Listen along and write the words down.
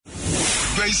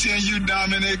great seeing you,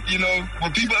 Dominic. You know,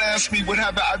 when people ask me what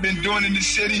have I've been doing in this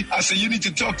city, I say, you need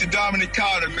to talk to Dominic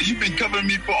Carter, because you've been covering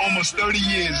me for almost 30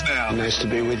 years now. Nice to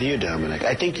be with you, Dominic.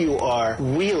 I think you are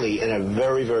really in a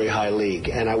very, very high league.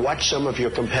 And I watch some of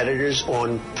your competitors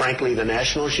on, frankly, the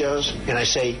national shows, and I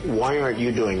say, why aren't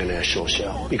you doing a national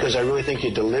show? Because I really think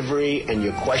your delivery and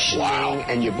your questioning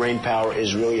and your brain power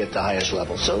is really at the highest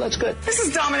level. So that's good. This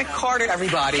is Dominic Carter,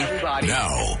 everybody.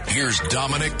 Now, here's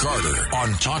Dominic Carter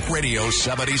on Talk Radio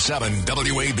 77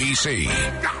 WABC.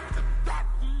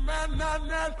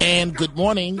 And good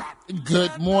morning.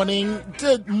 Good morning.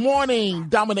 Good morning.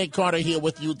 Dominic Carter here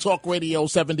with you. Talk Radio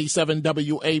 77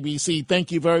 WABC.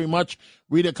 Thank you very much,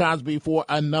 Rita Cosby, for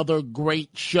another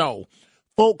great show.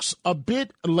 Folks, a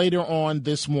bit later on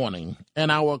this morning in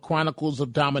our Chronicles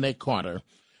of Dominic Carter,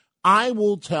 I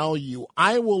will tell you,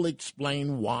 I will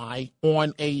explain why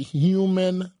on a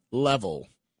human level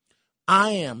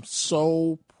I am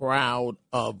so proud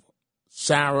of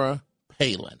Sarah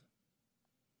Palin.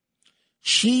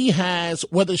 She has,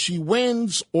 whether she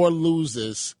wins or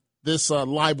loses this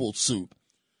libel suit,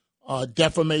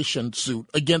 defamation suit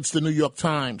against the New York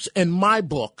Times, in my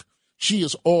book, she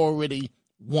has already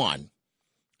won.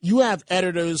 You have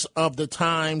editors of the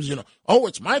Times, oh,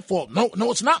 it's my fault. No,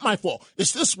 it's not my fault.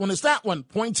 It's this one, it's that one,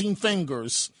 pointing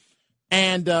fingers.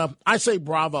 And I say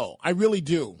bravo. I really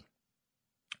do.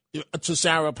 To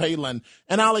Sarah Palin.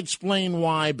 And I'll explain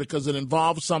why, because it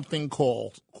involves something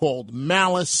called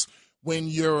malice. When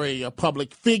you're a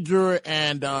public figure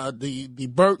and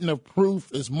the burden of proof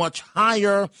is much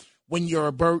higher, when you're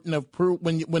a burden of proof,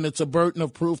 when it's a burden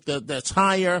of proof that's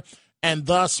higher, and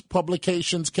thus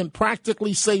publications can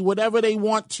practically say whatever they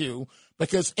want to,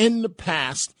 because in the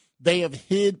past they have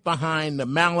hid behind the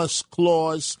malice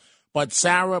clause, but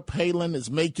Sarah Palin is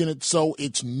making it so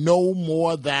it's no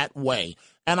more that way.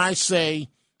 And I say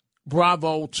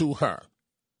bravo to her.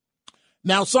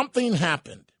 Now, something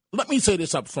happened. Let me say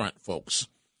this up front, folks.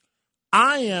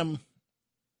 I am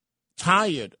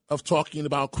tired of talking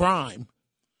about crime,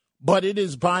 but it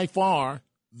is by far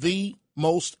the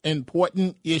most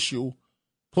important issue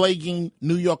plaguing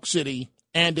New York City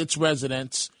and its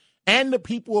residents and the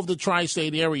people of the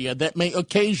tri-state area that may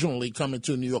occasionally come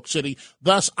into New York City.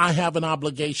 Thus, I have an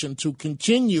obligation to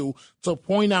continue to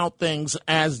point out things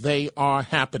as they are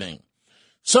happening.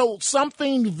 So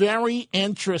something very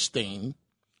interesting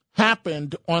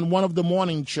happened on one of the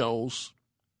morning shows.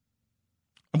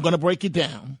 I'm going to break it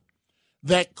down.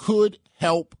 That could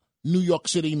help New York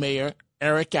City Mayor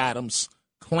Eric Adams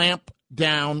clamp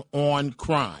down on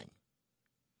crime.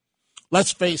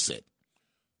 Let's face it.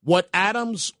 What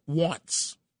Adams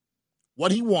wants,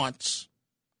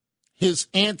 his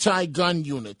anti-gun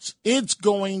units, of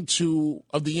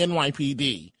the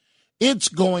NYPD, it's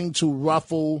going to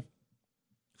ruffle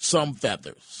some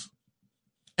feathers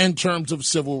in terms of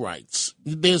civil rights.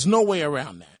 There's no way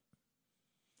around that.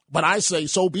 But I say,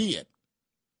 so be it.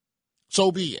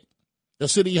 So be it. The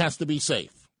city has to be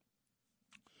safe.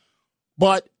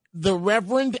 But the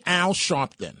Reverend Al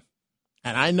Sharpton,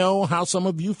 and I know how some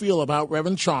of you feel about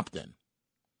Reverend Sharpton,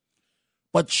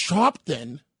 but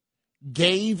Sharpton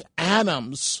gave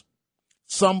Adams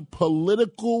some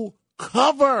political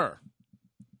cover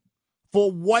for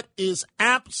what is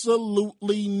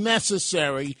absolutely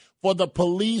necessary for the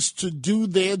police to do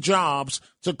their jobs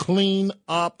to clean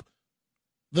up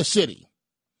the city.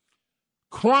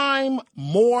 Crime,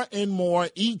 more and more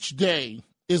each day,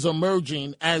 is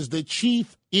emerging as the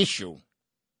chief issue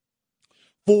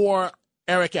for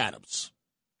Eric Adams.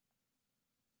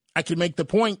 I can make the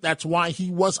point that's why he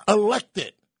was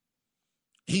elected.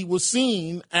 He was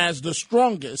seen as the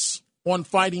strongest on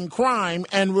fighting crime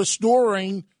and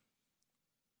restoring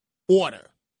order.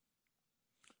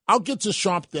 I'll get to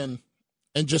Sharpton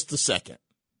in just a second.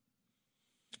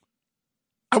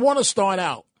 I want to start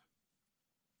out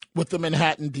with the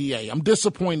Manhattan DA. I'm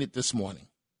disappointed this morning.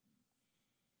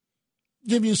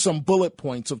 Give you some bullet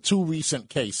points of two recent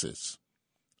cases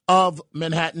of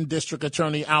Manhattan District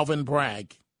Attorney Alvin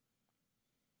Bragg.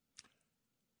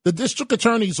 The District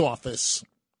Attorney's Office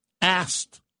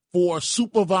asked for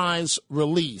supervised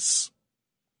release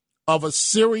of a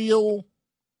serial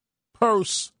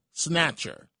purse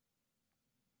snatcher.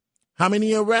 How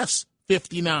many arrests?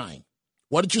 59.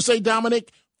 What did you say,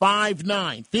 Dominic?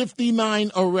 59.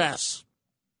 59 arrests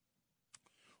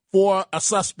for a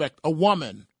suspect, a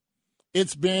woman.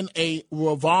 It's been a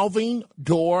revolving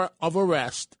door of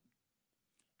arrest.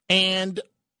 And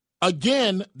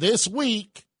again, this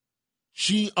week,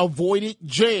 she avoided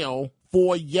jail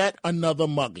for yet another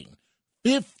mugging.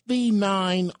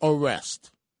 59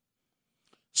 arrests.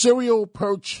 Serial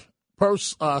purse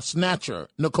snatcher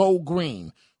Nicole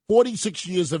Green, 46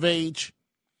 years of age,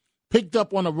 picked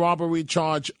up on a robbery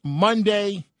charge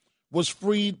Monday, was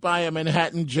freed by a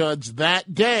Manhattan judge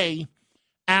that day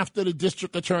after the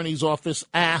district attorney's office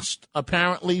asked,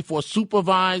 apparently, for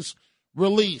supervised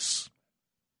release.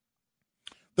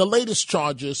 The latest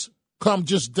charges come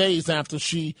just days after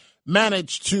she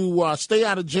managed to stay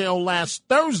out of jail last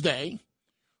Thursday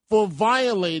for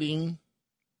violating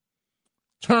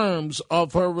terms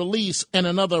of her release in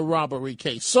another robbery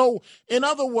case. So, in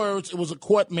other words, it was a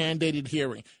court-mandated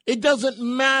hearing. It doesn't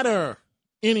matter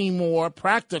anymore,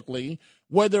 practically,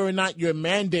 whether or not you're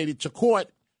mandated to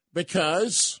court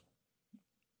because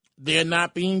they're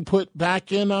not being put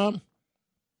back in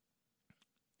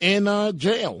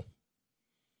jail.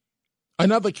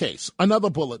 Another case,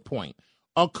 another bullet point,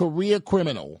 a career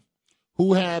criminal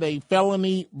who had a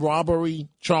felony robbery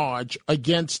charge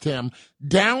against him,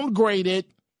 downgraded,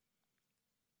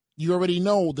 you already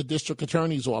know the district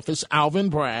attorney's office, Alvin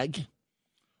Bragg,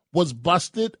 was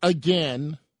busted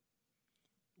again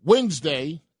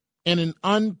Wednesday in an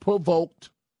unprovoked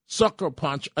sucker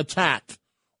punch attack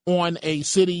on a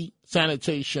city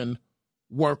sanitation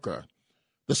worker.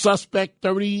 The suspect,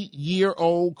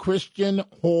 30-year-old Christian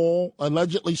Hall,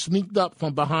 allegedly sneaked up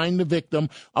from behind the victim,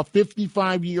 a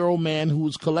 55-year-old man who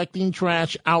was collecting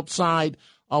trash outside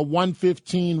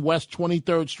 115 West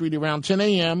 23rd Street around 10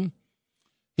 a.m.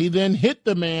 He then hit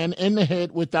the man in the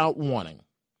head without warning.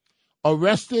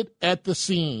 Arrested at the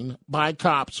scene by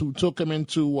cops who took him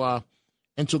into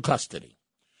custody.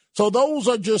 So those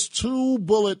are just two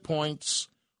bullet points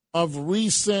of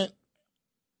recent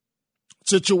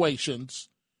situations,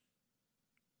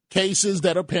 cases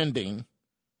that are pending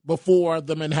before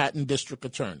the Manhattan District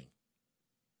Attorney,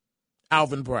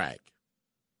 Alvin Bragg.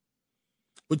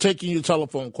 We're taking your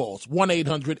telephone calls,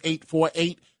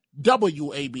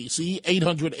 1-800-848-WABC,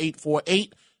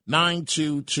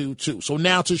 800-848-9222. So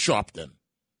now to Sharpton,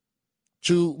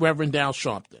 to Reverend Al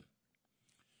Sharpton.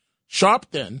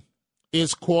 Sharpton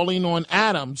is calling on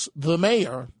Adams, the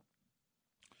mayor,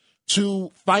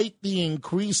 to fight the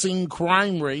increasing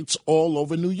crime rates all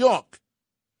over New York.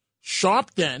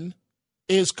 Sharpton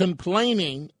is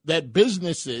complaining that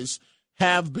businesses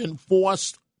have been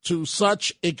forced to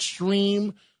such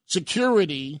extreme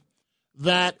security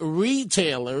that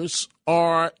retailers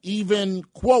are even,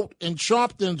 quote, in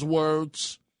Sharpton's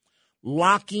words,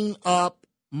 locking up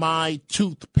my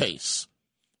toothpaste.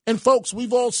 And folks,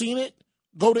 we've all seen it.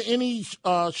 Go to any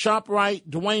ShopRite,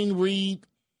 Dwayne Reed.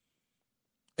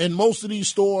 In most of these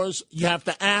stores, you have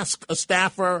to ask a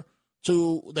staffer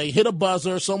they hit a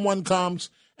buzzer, someone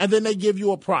comes, and then they give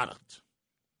you a product.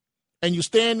 And you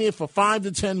stand there for 5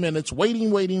 to 10 minutes waiting.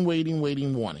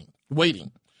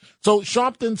 So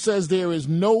Sharpton says there is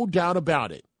no doubt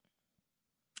about it.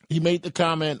 He made the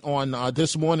comment on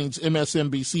this morning's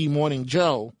MSNBC Morning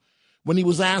Joe when he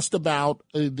was asked about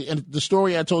the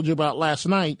story I told you about last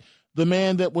night, the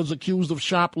man that was accused of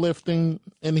shoplifting,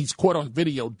 and he's caught on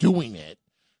video doing it,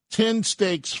 10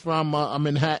 steaks from a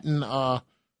Manhattan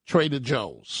Trader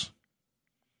Joe's.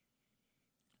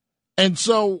 And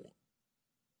so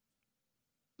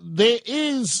there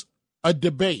is a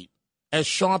debate, as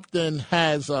Sharpton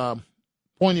has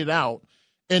pointed out,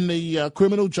 in the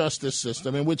criminal justice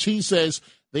system, in which he says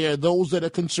there are those that are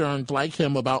concerned, like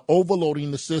him, about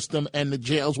overloading the system and the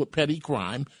jails with petty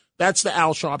crime. That's the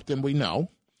Al Sharpton we know.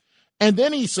 And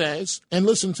then he says, and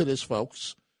listen to this,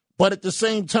 folks, but at the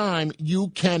same time, you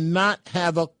cannot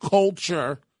have a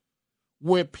culture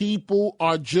where people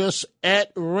are just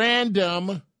at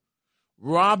random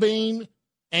robbing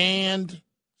and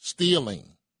stealing.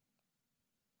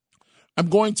 I'm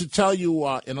going to tell you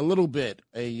in a little bit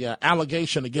a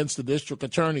allegation against the district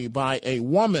attorney by a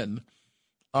woman,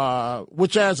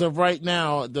 which as of right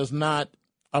now does not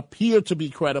appear to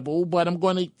be credible, but I'm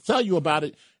going to tell you about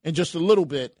it in just a little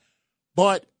bit.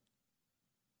 But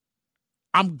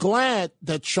I'm glad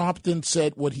that Sharpton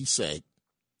said what he said,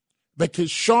 because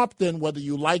Sharpton, whether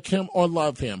you like him or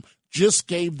love him, just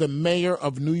gave the mayor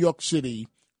of New York City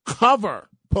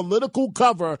political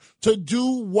cover to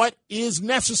do what is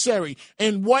necessary.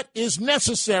 And what is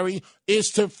necessary is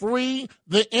to free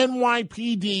the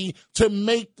NYPD to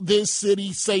make this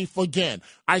city safe again.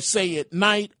 I say it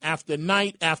night after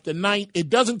night after night. It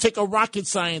doesn't take a rocket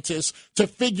scientist to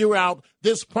figure out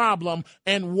this problem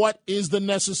and what is the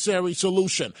necessary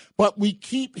solution. But we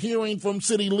keep hearing from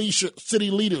city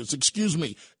leaders,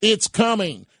 it's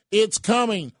coming.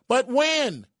 But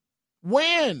when?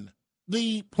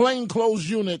 The plainclothes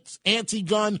units,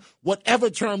 anti-gun, whatever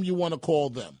term you want to call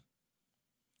them,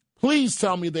 please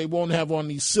tell me they won't have on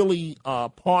these silly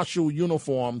partial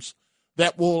uniforms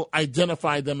that will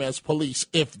identify them as police.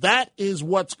 If that is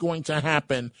what's going to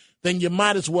happen, then you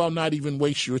might as well not even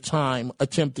waste your time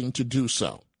attempting to do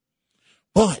so.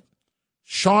 But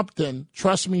Sharpton,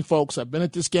 trust me, folks, I've been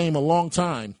at this game a long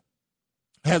time,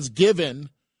 has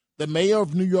given the mayor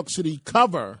of New York City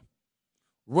cover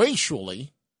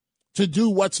racially to do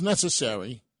what's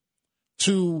necessary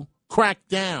to crack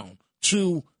down,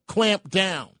 to clamp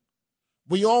down.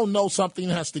 We all know something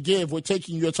has to give. We're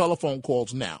taking your telephone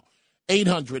calls now.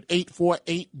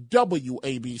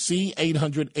 800-848-WABC,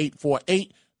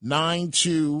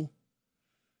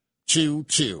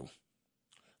 800-848-9222.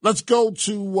 Let's go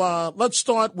to, let's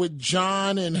start with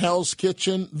John in Hell's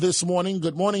Kitchen this morning.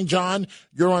 Good morning, John.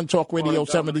 You're on Talk Radio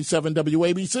 77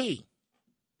 WABC.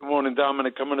 Good morning,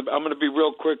 Dominic. I'm gonna be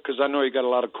real quick because I know you got a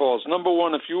lot of calls. Number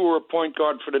one, if you were a point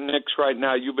guard for the Knicks right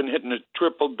now, you've been hitting a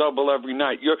triple-double every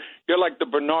night. You're like the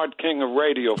Bernard King of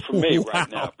radio for me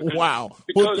right now. Wow.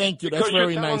 Well, thank you. That's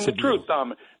very nice of you. Truth,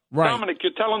 Dominic. Right. Dominic,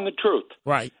 you're telling the truth.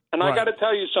 Right. And I got to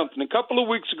tell you something. A couple of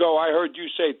weeks ago, I heard you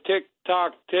say,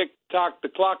 tick-tock, tick-tock, the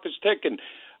clock is ticking.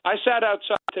 I sat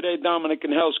outside today, Dominic,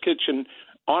 in Hell's Kitchen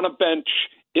on a bench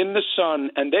in the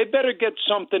sun, and they better get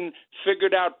something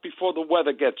figured out before the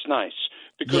weather gets nice.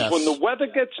 Because when the weather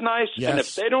gets nice, and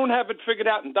if they don't have it figured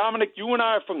out, and Dominic, you and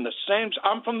I are from the same,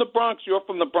 I'm from the Bronx, you're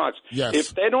from the Bronx. Yes.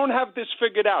 If they don't have this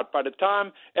figured out, by the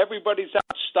time everybody's out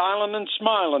styling and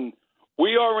smiling,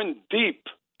 we are in deep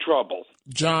trouble.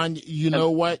 John, you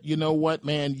know what,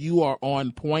 man? You are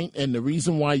on point, and the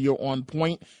reason why you're on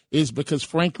point is because,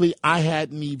 frankly, I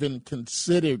hadn't even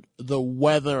considered the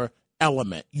weather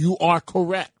element. You are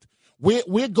correct.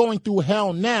 We're going through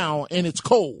hell now, and it's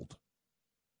cold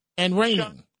and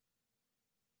raining.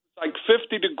 It's like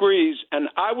 50 degrees, and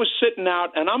I was sitting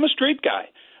out, and I'm a street guy.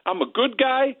 I'm a good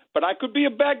guy, but I could be a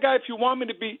bad guy if you want me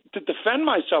to defend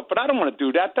myself, but I don't want to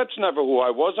do that. That's never who I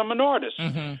was. I'm an artist.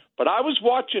 Mm-hmm. But I was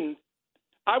watching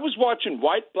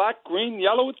white, black, green,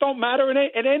 yellow. It don't matter.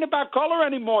 It ain't about color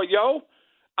anymore, yo.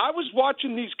 I was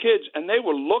watching these kids, and they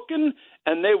were looking,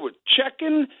 and they were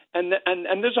checking, and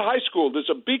there's a high school. There's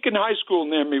a Beacon High School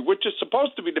near me, which is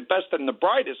supposed to be the best and the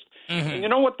brightest. Mm-hmm. And you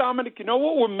know what, Dominic? You know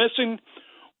what we're missing?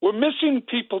 We're missing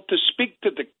people to speak to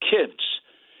the kids.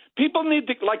 People need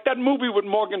to, like that movie with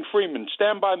Morgan Freeman,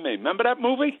 Stand By Me. Remember that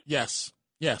movie? Yes.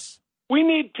 We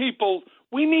need people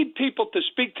to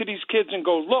speak to these kids and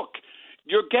go, look,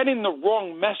 you're getting the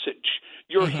wrong message.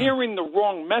 You're hearing the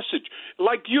wrong message.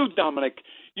 Like you, Dominic,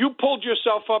 you pulled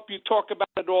yourself up. You talk about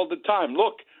it all the time.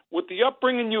 Look, with the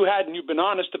upbringing you had and you've been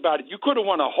honest about it, you could have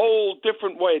won a whole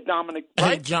different way, Dominic.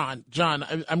 Right? Hey, John,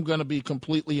 I'm going to be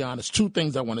completely honest. Two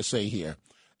things I want to say here.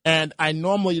 And I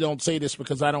normally don't say this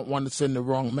because I don't want to send the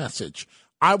wrong message.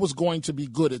 I was going to be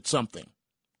good at something.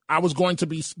 It was going to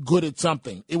be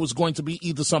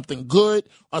either something good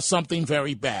or something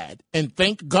very bad. And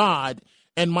thank God,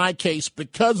 in my case,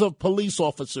 because of police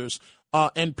officers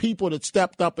and people that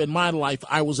stepped up in my life,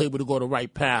 I was able to go the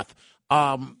right path.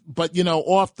 But,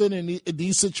 often in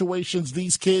these situations,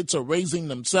 these kids are raising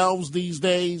themselves these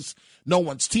days. No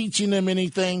one's teaching them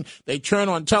anything. They turn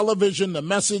on television. The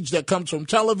message that comes from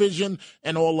television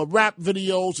and all the rap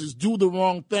videos is do the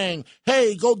wrong thing.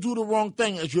 Hey, go do the wrong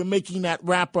thing as you're making that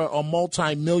rapper a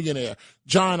multimillionaire.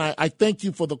 John, I thank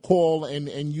you for the call, and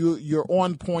you're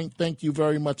on point. Thank you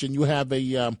very much, and you have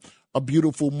a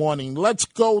beautiful morning. Let's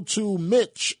go to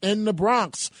Mitch in the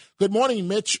Bronx. Good morning,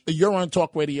 Mitch. You're on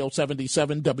Talk Radio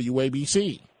 77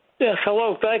 WABC. Yes,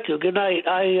 hello. Thank you. Good night.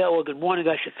 Or good morning,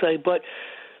 I should say. But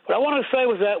what I wanted to say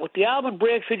was that with the Alvin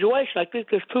Bragg situation, I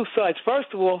think there's two sides. First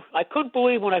of all, I couldn't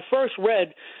believe when I first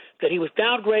read that he was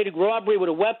downgrading robbery with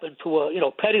a weapon to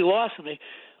petty larceny.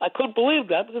 I couldn't believe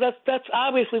that because that's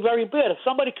obviously very bad. If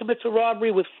somebody commits a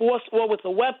robbery with force or with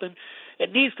a weapon,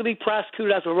 it needs to be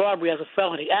prosecuted as a robbery, as a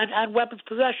felony, and weapons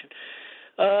possession.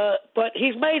 But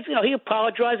he's made, he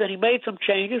apologized and he made some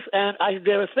changes, and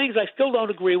there are things I still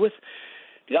don't agree with.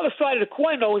 The other side of the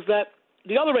coin, though, is that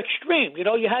the other extreme,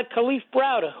 you had Khalif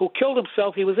Browder, who killed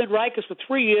himself. He was in Rikers for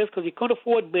 3 years because he couldn't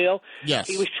afford bail. Yes.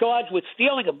 He was charged with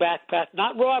stealing a backpack,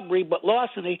 not robbery, but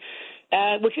larceny,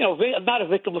 which, not a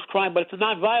victimless crime, but it's a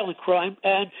nonviolent crime.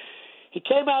 And he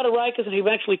came out of Rikers and he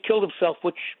eventually killed himself,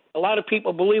 which a lot of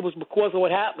people believe was because of what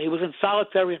happened. He was in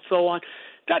solitary and so on.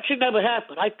 That should never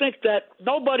happen. I think that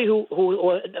nobody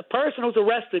or a person who's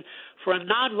arrested for a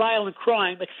nonviolent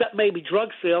crime, except maybe drug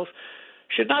sales,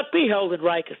 should not be held in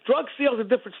Rikers. Drug sales is a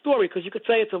different story because you could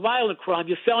say it's a violent crime.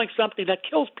 You're selling something that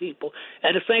kills people.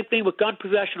 And the same thing with gun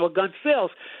possession or gun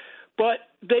sales. But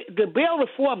the bail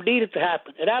reform needed to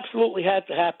happen. It absolutely had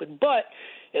to happen. But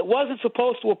it wasn't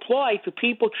supposed to apply to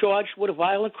people charged with a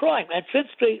violent crime. And since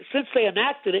they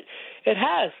enacted it, it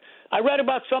has. I read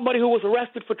about somebody who was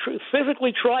arrested for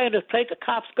physically trying to take a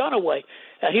cop's gun away,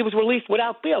 and he was released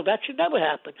without bail. That should never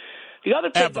happen. The other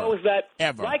thing, though, is that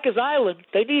Rikers Island,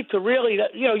 they need to really,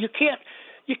 you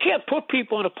can't put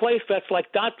people in a place that's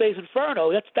like Dante's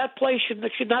Inferno. That place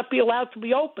should not be allowed to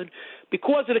be open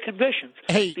because of the conditions.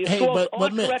 The assault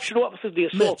on Mitch, correctional officers, the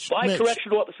assault by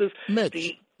correctional officers.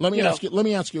 Mitch, let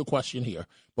me ask you a question here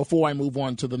before I move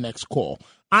on to the next call.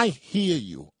 I hear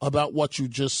you about what you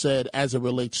just said as it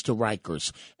relates to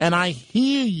Rikers, and I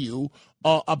hear you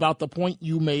about the point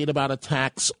you made about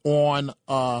attacks on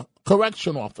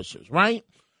correction officers, right?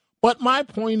 But my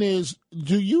point is,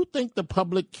 do you think the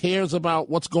public cares about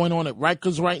what's going on at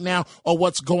Rikers right now or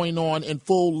what's going on in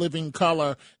full living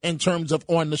color in terms of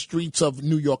on the streets of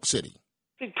New York City?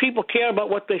 I think people care about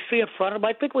what they see in front of them.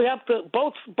 I think we have to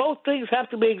both things have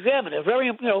to be examined. They're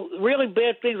very really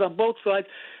bad things on both sides.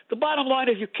 The bottom line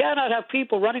is you cannot have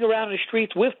people running around in the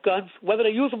streets with guns, whether they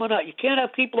use them or not. You can't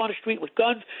have people on the street with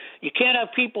guns. You can't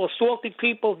have people assaulting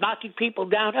people, knocking people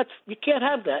down. You can't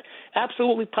have that.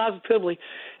 Absolutely, positively.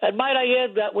 And might I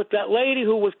add that with that lady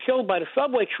who was killed by the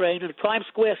subway train in Times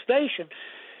Square station,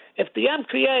 if the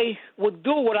MTA would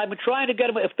do what I've been trying to get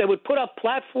them, if they would put up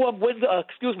platform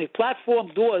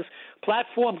doors,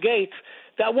 platform gates,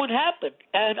 that wouldn't happen.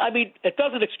 And, I mean, it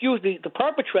doesn't excuse the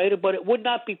perpetrator, but it would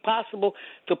not be possible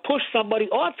to push somebody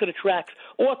onto the tracks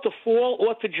or to fall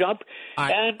or to jump.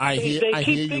 I hear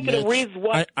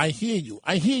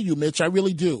you, Mitch. I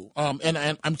really do.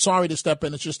 And I'm sorry to step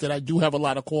in. It's just that I do have a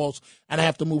lot of calls, and I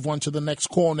have to move on to the next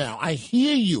call now. I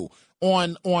hear you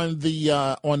on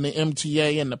the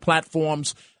MTA and the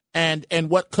platforms, and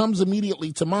what comes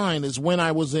immediately to mind is when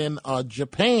I was in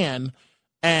Japan.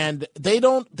 And they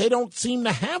don't seem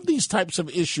to have these types of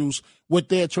issues with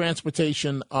their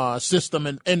transportation system.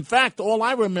 And in fact, all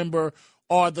I remember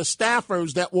are the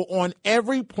staffers that were on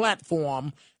every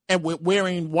platform and were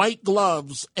wearing white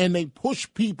gloves, and they push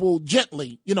people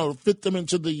gently, fit them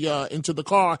into the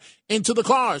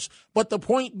cars. But the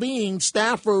point being,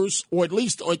 staffers, or at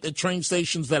least at the train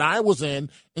stations that I was in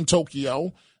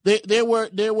Tokyo, there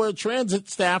were transit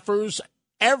staffers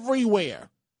everywhere.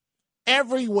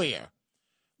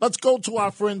 Let's go to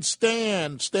our friend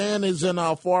Stan. Stan is in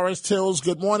Forest Hills.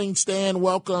 Good morning, Stan.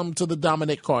 Welcome to the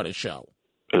Dominic Carter Show.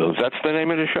 That's the name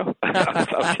of the show?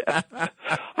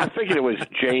 I figured it was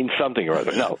Jane something or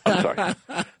other. No, I'm sorry.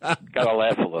 Got to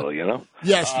laugh a little,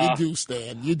 Yes, you do,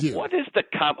 Stan. You do. What is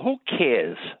who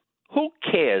cares? Who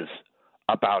cares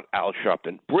about Al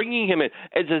Sharpton? Bringing him in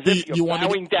as if you're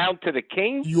bowing down to the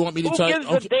king? You want me to tell you?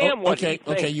 Who gives a damn what he thinks?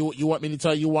 Okay. You want me to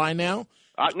tell you why now?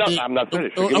 No, I'm not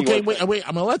finished. Okay, wait. I'm going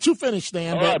to let you finish,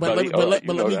 Stan.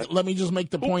 Let me just make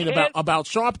the point about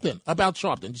Sharpton. About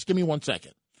Sharpton. Just give me 1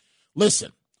 second.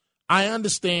 Listen, I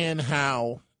understand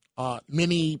how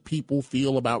many people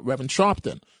feel about Reverend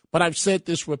Sharpton, but I've said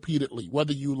this repeatedly.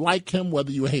 Whether you like him, whether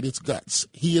you hate his guts,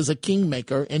 he is a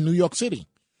kingmaker in New York City.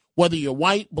 Whether you're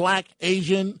white, black,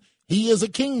 Asian, he is a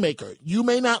kingmaker. You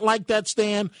may not like that,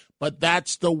 Stan, but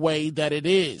that's the way that it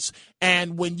is.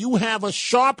 And when you have a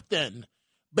Sharpton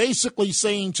basically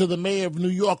saying to the mayor of New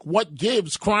York, what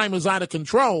gives, crime is out of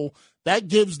control, that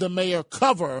gives the mayor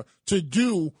cover to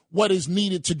do what is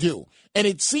needed to do. And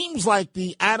it seems like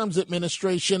the Adams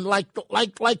administration, like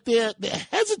they're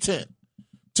hesitant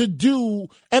to do,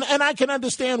 and I can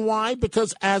understand why,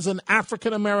 because as an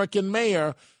African-American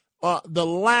mayor, the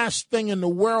last thing in the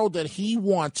world that he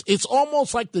wants, it's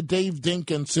almost like the Dave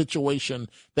Dinkins situation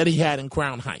that he had in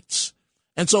Crown Heights.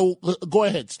 And so go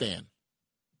ahead, Stan.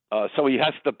 So he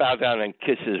has to bow down and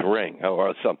kiss his ring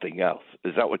or something else.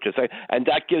 Is that what you're saying? And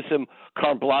that gives him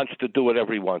carte blanche to do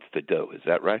whatever he wants to do. Is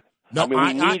that right? No,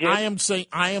 I am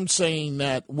saying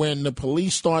that when the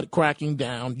police start cracking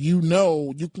down, you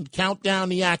can count down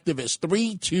the activists.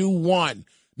 3, 2, 1.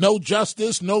 No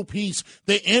justice, no peace.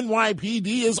 The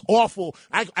NYPD is awful.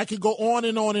 I could go on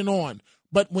and on and on.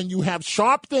 But when you have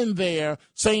Sharpton there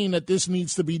saying that this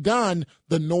needs to be done,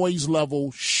 the noise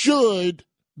level should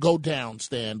go down,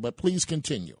 Stan, but please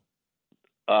continue.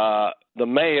 The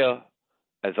mayor,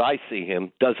 as I see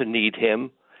him, doesn't need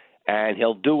him, and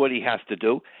he'll do what he has to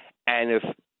do. And if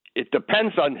it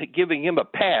depends on giving him a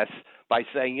pass by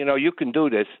saying, you can do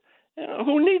this,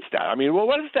 who needs that? I mean, well,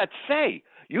 what does that say?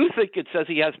 You think it says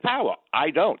he has power.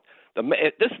 I don't.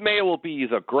 This mayor will be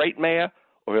either a great mayor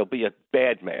or he'll be a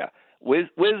bad mayor. With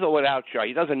or without Sharpton.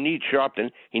 He doesn't need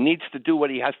Sharpton. He needs to do what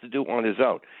he has to do on his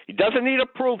own. He doesn't need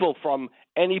approval from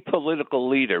any political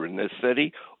leader in this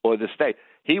city or the state.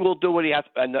 He will do what he has,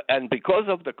 and because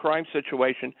of the crime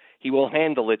situation, he will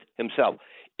handle it himself.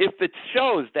 If it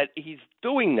shows that he's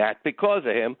doing that because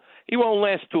of him, he won't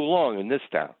last too long in this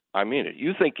town. I mean it.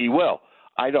 You think he will.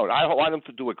 I don't. I want him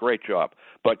to do a great job.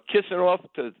 But kissing off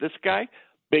to this guy,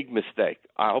 big mistake.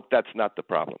 I hope that's not the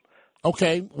problem.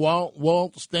 Okay,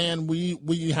 well, Stan,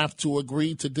 we have to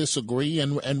agree to disagree,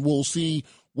 and we'll see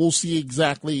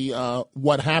exactly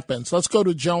what happens. Let's go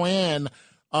to Joanne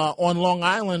on Long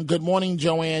Island. Good morning,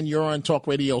 Joanne. You're on Talk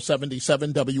Radio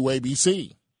 77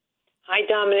 WABC. Hi,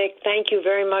 Dominic. Thank you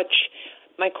very much.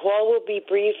 My call will be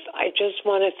brief. I just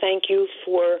want to thank you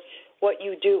for what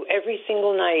you do every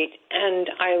single night, and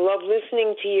I love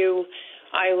listening to you.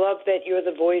 I love that you're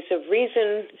the voice of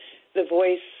reason, the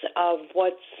voice of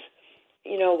what's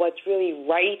really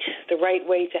right, the right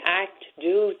way to act,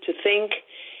 do, to think,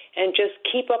 and just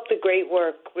keep up the great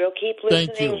work. We'll keep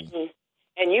listening. Thank you.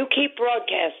 And you keep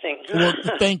broadcasting. Well,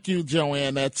 thank you,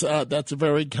 Joanne. That's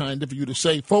very kind of you to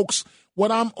say. Folks,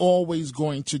 what I'm always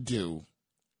going to do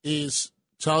is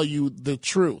tell you the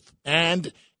truth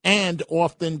and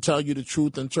often tell you the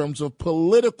truth in terms of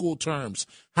political terms,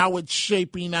 how it's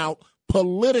shaping out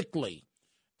politically.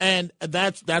 And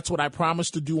that's what I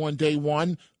promised to do on day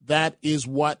one. That is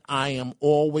what I am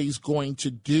always going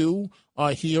to do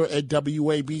here at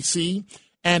WABC.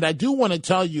 And I do want to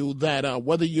tell you that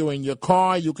whether you're in your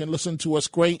car, you can listen to us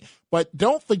great. But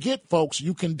don't forget, folks,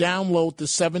 you can download the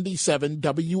 77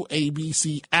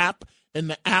 WABC app in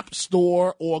the App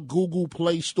Store or Google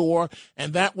Play Store.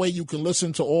 And that way you can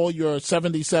listen to all your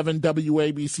 77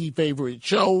 WABC favorite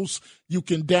shows. You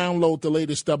can download the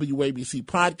latest WABC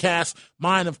podcast.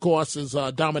 Mine, of course, is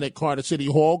Dominic Carter City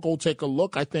Hall. Go take a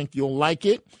look. I think you'll like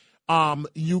it.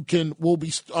 We'll be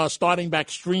starting back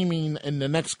streaming in the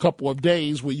next couple of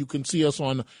days where you can see us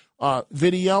on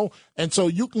video. And so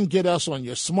you can get us on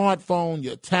your smartphone,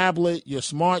 your tablet, your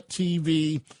smart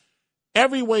TV,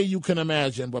 every way you can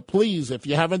imagine. But please, if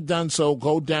you haven't done so,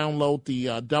 go download the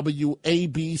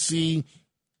WABC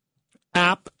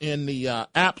app in the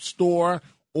App Store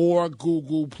or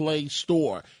Google Play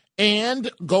Store. And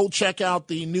go check out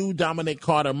the new Dominic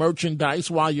Carter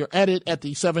merchandise while you're at it at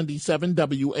the 77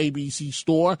 WABC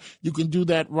store. You can do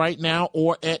that right now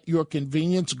or at your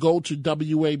convenience. Go to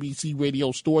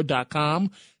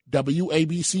WABCRadiostore.com,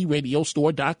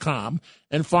 WABCRadiostore.com,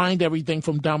 and find everything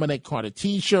from Dominic Carter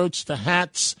T-shirts to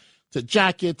hats to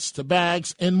jackets to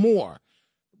bags and more.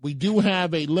 We do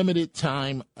have a limited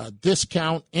time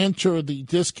discount. Enter the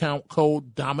discount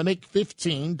code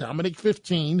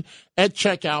Dominic15 at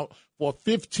checkout for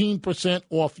 15%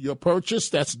 off your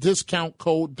purchase. That's discount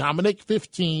code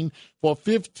Dominic15 for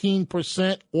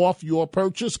 15% off your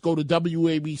purchase. Go to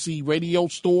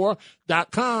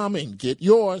WABCRadiostore.com and get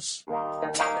yours.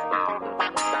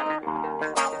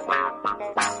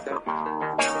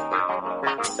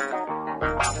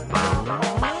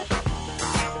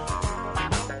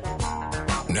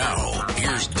 Now,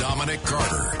 here's Dominic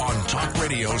Carter on Talk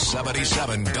Radio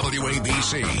 77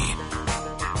 WABC.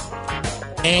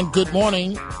 And good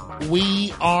morning.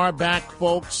 We are back,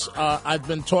 folks. I've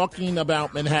been talking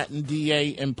about Manhattan DA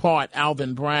in part,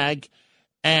 Alvin Bragg,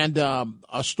 and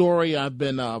a story I've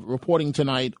been reporting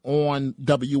tonight on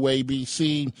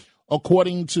WABC.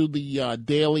 According to the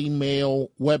Daily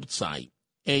Mail website,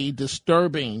 a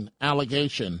disturbing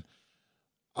allegation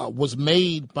was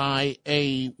made by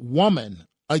a woman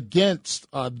against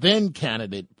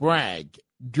then-candidate Bragg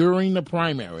during the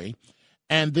primary,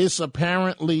 and this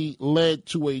apparently led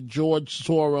to a George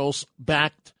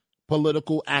Soros-backed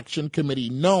political action committee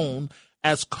known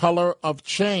as Color of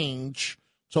Change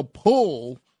to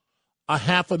pull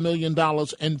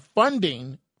 $500,000 in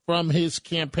funding from his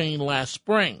campaign last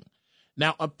spring.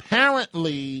 Now,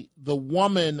 apparently, the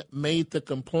woman made the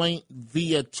complaint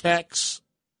via text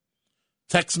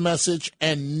message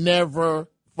and never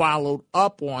followed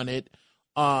up on it.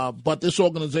 But this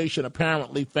organization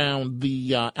apparently found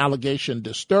the allegation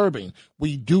disturbing.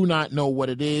 We do not know what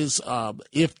it is,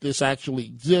 if this actually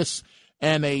exists.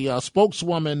 And a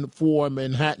spokeswoman for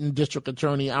Manhattan District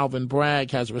Attorney Alvin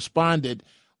Bragg has responded,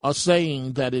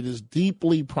 saying that it is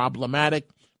deeply problematic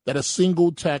that a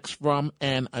single text from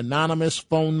an anonymous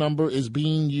phone number is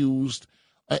being used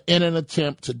in an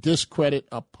attempt to discredit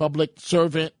a public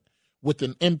servant with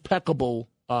an impeccable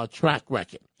track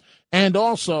record. And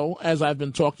also, as I've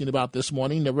been talking about this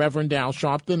morning, the Reverend Al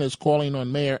Sharpton is calling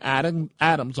on Mayor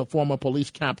Adams, a former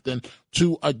police captain,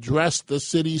 to address the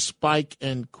city's spike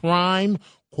in crime,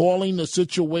 calling the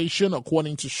situation,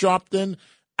 according to Sharpton,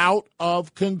 out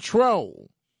of control.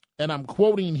 And I'm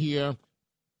quoting here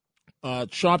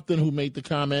Sharpton, who made the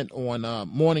comment on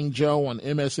Morning Joe on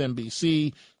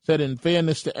MSNBC, said, in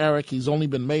fairness to Eric, he's only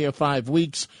been mayor 5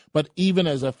 weeks, but even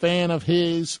as a fan of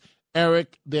his,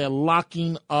 Eric, they're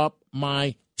locking up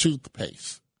my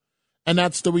toothpaste. And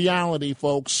that's the reality,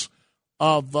 folks.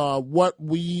 of what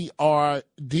we are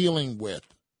dealing with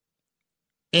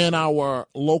in our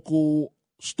local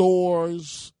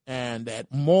stores and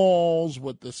at malls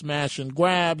with the smash and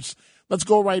grabs. Let's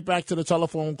go right back to the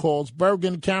telephone calls.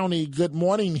 Bergen County, good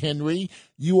morning, Henry.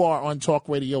 You are on Talk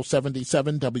Radio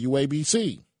 77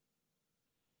 WABC.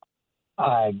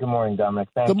 Hi, good morning, Dominic.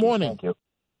 Good morning. Thank you.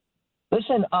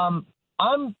 Listen, I'm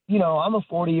a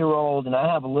 40-year-old, and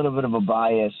I have a little bit of a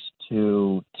bias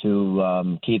to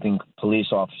keeping police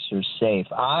officers safe.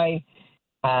 I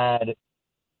had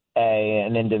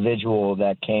an individual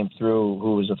that came through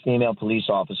who was a female police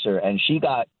officer, and she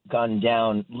got gunned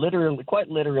down quite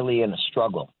literally in a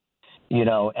struggle,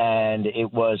 and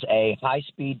it was a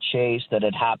high-speed chase that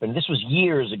had happened. This was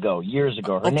years ago.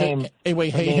 Her name.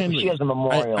 Henry. She has a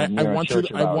memorial. I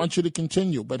want you to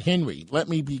continue, but Henry, let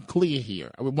me be clear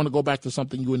here. I want to go back to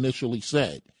something you initially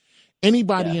said.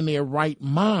 Anybody in their right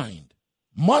mind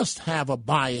must have a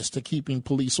bias to keeping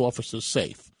police officers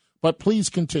safe. But please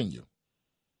continue.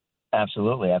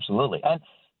 Absolutely.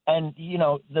 And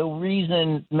the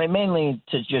reason, mainly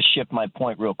to just shift my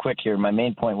point real quick here, my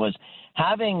main point was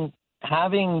having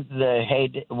when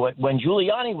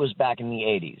Giuliani was back in the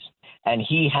 80s, and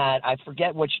he had, I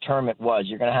forget which term it was,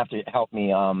 you're going to have to help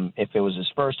me if it was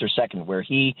his first or second, where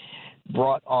he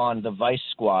brought on the vice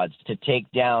squads to take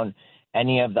down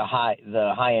any of the high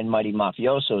and mighty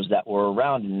mafiosos that were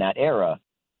around in that era.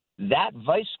 That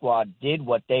vice squad did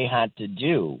what they had to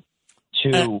do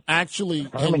to actually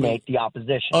terminate the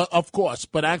opposition. Of course,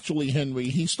 but actually, Henry,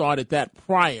 he started that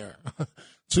prior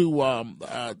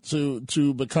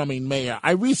to becoming mayor.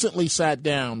 I recently sat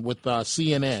down with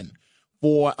CNN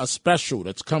for a special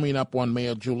that's coming up on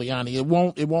Mayor Giuliani. It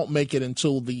won't make it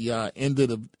until the end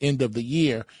of the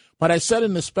year. But I said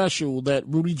in the special that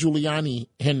Rudy Giuliani,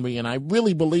 Henry, and I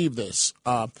really believe this,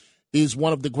 is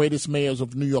one of the greatest mayors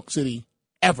of New York City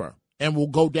ever, and will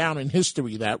go down in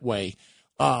history that way.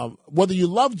 Whether you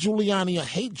love Giuliani or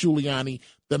hate Giuliani,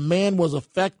 the man was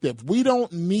effective. We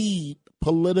don't need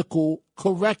political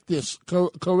correctness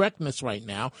right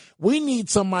now. We need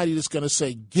somebody that's going to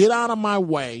say, get out of my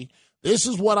way. This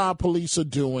is what our police are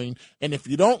doing. And if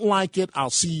you don't like it, I'll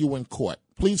see you in court.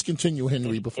 Please continue,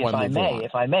 Henry, before I move on.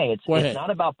 If I may, it's not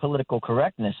about political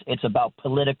correctness. It's about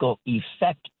political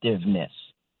effectiveness.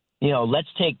 Let's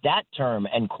take that term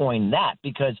and coin that,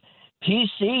 because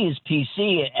PC is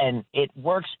PC, and it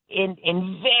works in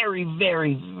very,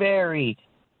 very, very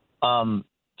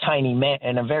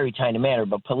in a very tiny manner.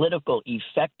 But political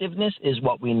effectiveness is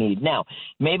what we need now.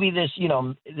 Maybe this,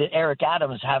 Eric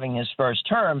Adams having his first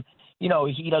term, he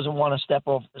doesn't want to step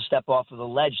off of the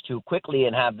ledge too quickly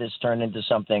and have this turn into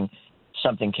something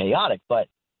chaotic. But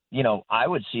I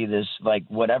would see this like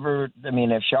whatever. I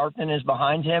mean, if Sharpton is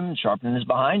behind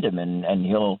him, and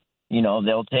he'll.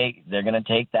 They're going to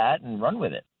take that and run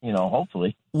with it,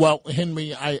 hopefully. Well,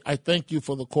 Henry, I thank you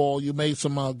for the call. You made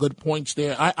some good points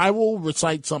there. I will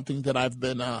recite something that I've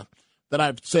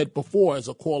said before as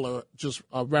a caller just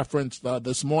referenced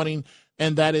this morning,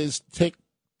 and that is tick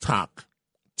tock,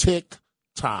 tick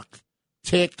tock,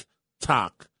 tick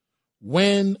tock.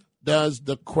 When does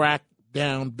the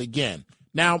crackdown begin?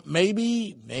 Now,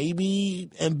 maybe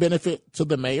in benefit to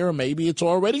the mayor, maybe it's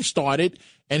already started,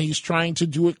 and he's trying to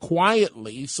do it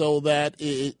quietly so that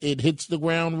it hits the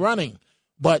ground running.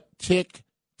 But tick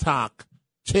tock,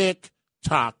 tick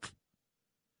tock.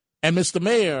 And Mr.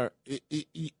 Mayor,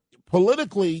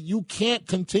 politically, you can't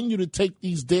continue to take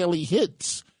these daily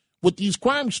hits with these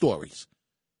crime stories.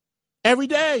 Every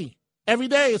day,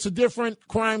 it's a different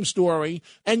crime story.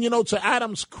 And, to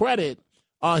Adams' credit,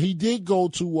 he did go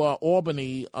to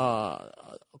Albany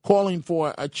calling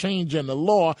for a change in the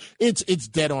law. It's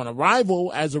dead on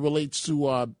arrival as it relates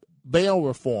to bail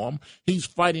reform. He's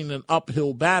fighting an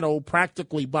uphill battle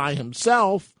practically by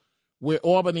himself, where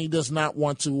Albany does not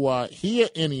want to hear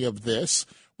any of this.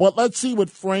 Well, let's see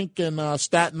what Frank in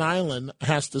Staten Island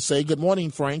has to say. Good morning,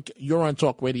 Frank. You're on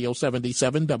Talk Radio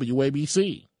 77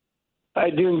 WABC. Hi,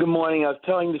 Dune. Good morning. I was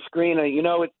telling the screener,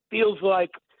 it feels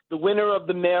like the winner of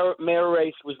the mayor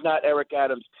race was not Eric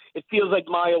Adams. It feels like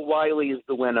Maya Wiley is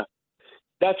the winner.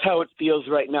 That's how it feels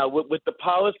right now. With the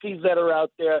policies that are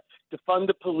out there to fund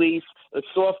the police,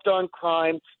 soft on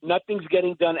crime, nothing's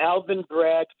getting done. Alvin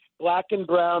Bragg, black and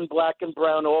brown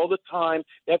all the time.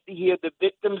 They have to hear the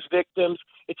victims.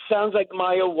 It sounds like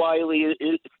Maya Wiley,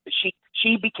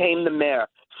 she became the mayor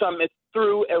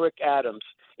through Eric Adams.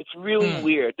 It's really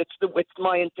weird. It's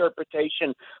my interpretation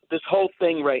of this whole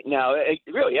thing right now.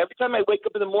 Really, every time I wake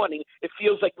up in the morning, it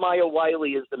feels like Maya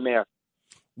Wiley is the mayor.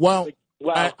 Well,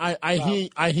 Wow. I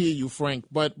hear you, Frank.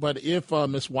 But if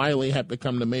Miss Wiley had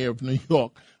become the mayor of New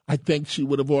York, I think she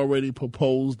would have already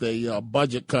proposed a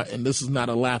budget cut, and this is not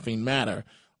a laughing matter,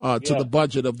 to the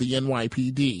budget of the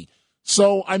NYPD.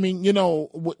 So, I mean,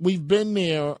 we've been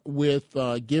there with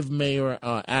give Mayor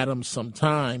Adams some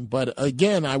time. But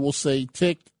again, I will say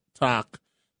tick-tock,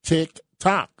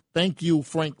 tick-tock. Thank you,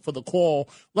 Frank, for the call.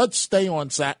 Let's stay on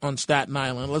Staten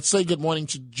Island. Let's say good morning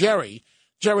to Jerry.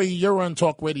 Jerry, you're on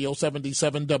Talk Radio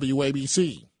 77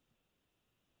 WABC.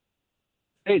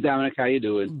 Hey, Dominic, how you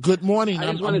doing? Good morning.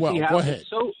 I'm well. Go ahead.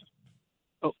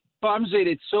 I'm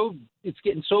saying it's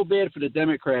getting so bad for the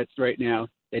Democrats right now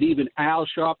that even Al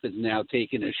Sharpton is now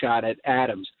taking a shot at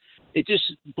Adams. It's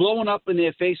just blowing up in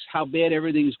their face how bad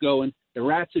everything's going. The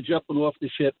rats are jumping off the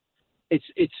ship. It's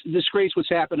a disgrace what's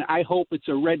happening. I hope it's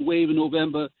a red wave in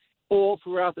November all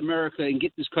throughout America and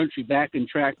get this country back on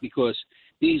track, because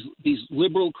these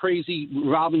liberal, crazy,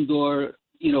 revolving door,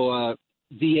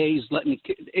 DAs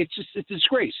it's a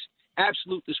disgrace,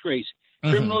 absolute disgrace.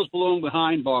 Mm-hmm. Criminals belong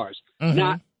behind bars,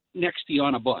 not next to you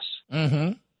on a bus.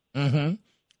 Mm-hmm. Mm-hmm.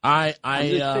 I'm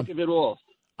just sick of it all.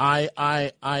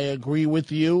 I agree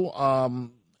with you.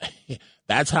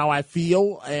 That's how I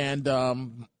feel, and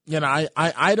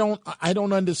I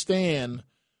don't understand.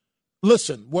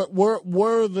 Listen,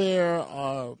 were there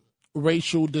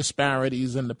racial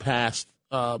disparities in the past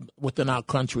within our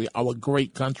country, our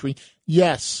great country?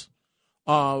 Yes.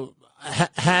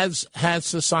 Has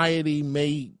society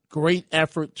made great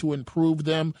effort to improve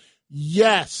them?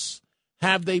 Yes.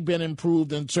 Have they been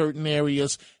improved in certain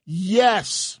areas?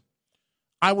 Yes.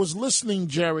 I was listening,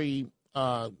 Jerry,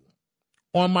 on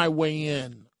my way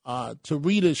in to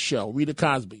Rita's show, Rita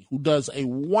Cosby, who does a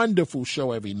wonderful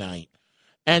show every night,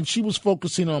 and she was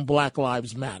focusing on Black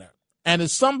Lives Matter. And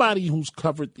as somebody who's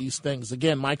covered these things,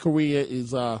 again, my career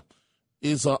is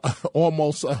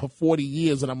almost 40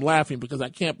 years, and I'm laughing because I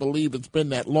can't believe it's been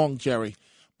that long, Jerry.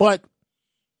 But,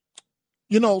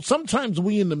 sometimes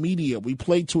we in the media, we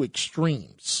play to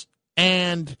extremes.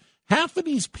 And half of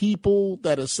these people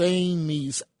that are saying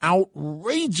these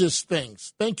outrageous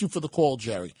things, thank you for the call,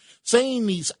 Jerry, saying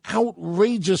these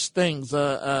outrageous things,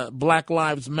 Black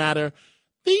Lives Matter,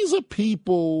 these are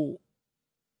people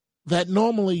that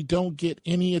normally don't get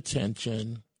any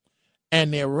attention,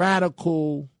 and they're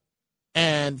radical,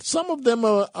 and some of them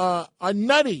are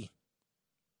nutty.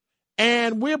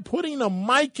 And we're putting a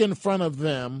mic in front of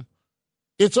them.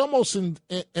 It's almost an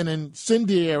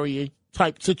incendiary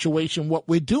type situation, what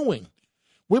we're doing.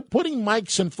 We're putting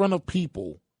mics in front of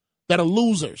people that are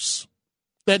losers,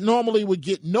 that normally would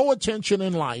get no attention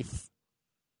in life,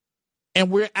 and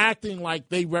we're acting like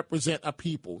they represent a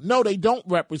people. No, they don't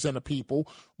represent a people.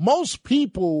 Most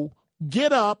people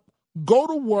get up, go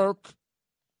to work,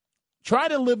 try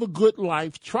to live a good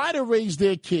life, try to raise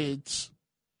their kids,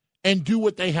 and do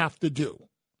what they have to do.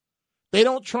 They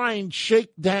don't try and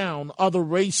shake down other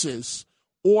races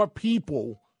or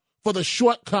people for the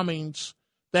shortcomings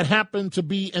that happen to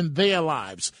be in their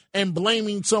lives and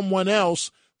blaming someone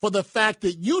else for the fact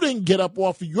that you didn't get up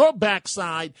off of your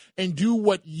backside and do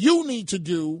what you need to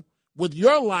do with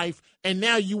your life, and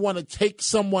now you want to take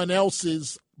someone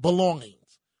else's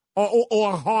belongings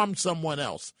or harm someone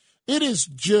else. It is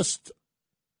just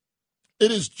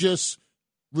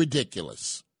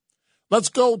ridiculous. Let's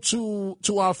go to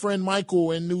our friend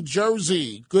Michael in New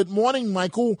Jersey. Good morning,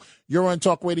 Michael. You're on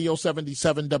Talk Radio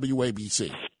 77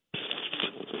 WABC.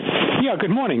 Yeah,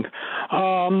 good morning.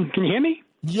 Can you hear me?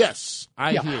 Yes,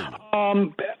 I hear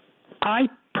you. I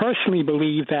personally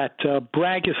believe that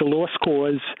Bragg is a lost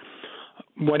cause.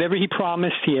 Whatever he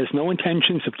promised, he has no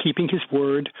intentions of keeping his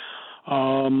word.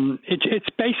 It's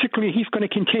basically he's going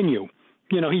to continue.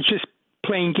 He's just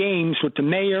playing games with the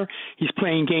mayor. He's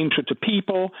playing games with the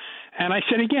people. And I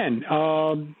said again,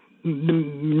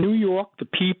 New York, the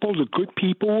people, the good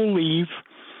people will leave.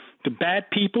 The bad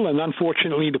people, and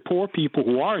unfortunately the poor people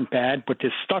who aren't bad, but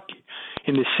they're stuck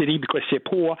in the city because they're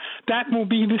poor, that will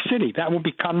be the city. That will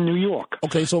become New York.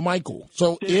 Okay, so Michael,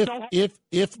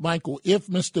 if Michael, if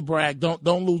Mr. Bragg,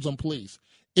 don't lose him, please.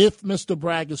 If Mr.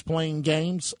 Bragg is playing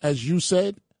games, as you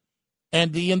said,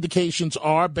 and the indications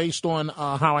are based on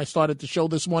how I started the show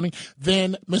this morning,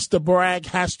 then Mr. Bragg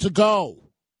has to go.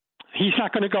 He's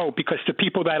not going to go because the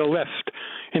people that are left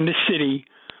in the city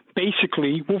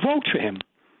basically will vote for him.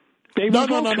 No.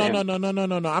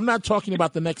 I'm not talking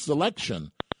about the next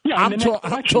election. Yeah, not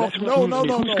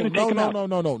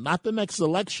the next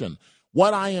election.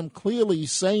 What I am clearly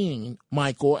saying,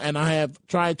 Michael, and I have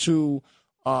tried to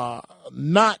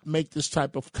not make this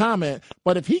type of comment,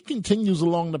 but if he continues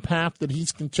along the path that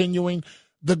he's continuing,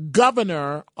 the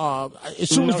governor, as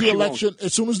soon as the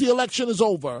election is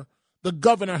over, the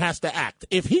governor has to act.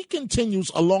 If he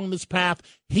continues along this path,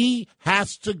 he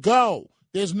has to go.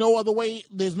 There's no other way.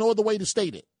 There's no other way to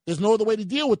state it. There's no other way to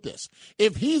deal with this.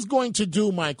 If he's going to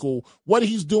do, Michael, what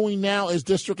he's doing now as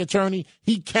district attorney,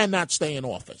 he cannot stay in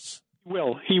office.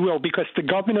 He will, because the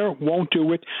governor won't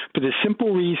do it for the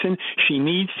simple reason she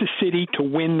needs the city to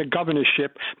win the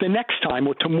governorship the next time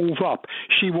or to move up.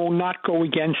 She will not go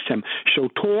against him. She'll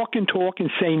talk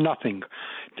and say nothing.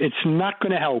 It's not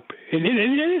going to help. It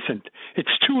isn't. It's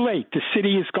too late. The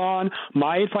city is gone.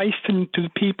 My advice to the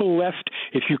people left,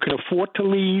 if you can afford to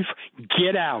leave,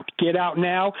 get out. Get out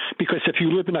now, because if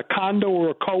you live in a condo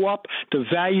or a co-op, the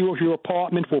value of your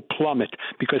apartment will plummet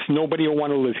because nobody will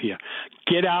want to live here.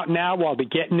 Get out now while the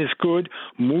getting is good.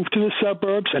 Move to the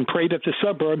suburbs and pray that the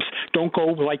suburbs don't go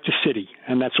like the city.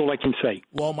 And that's all I can say.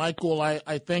 Well, Michael,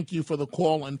 I thank you for the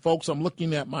call. And, folks, I'm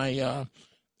looking at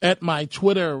my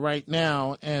Twitter right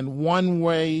now, and One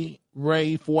Way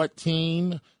Ray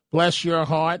 14, bless your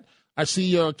heart. I see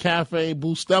your Cafe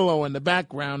Bustelo in the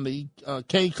background, the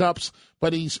K-Cups,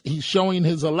 but he's showing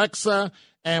his Alexa,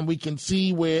 and we can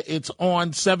see where it's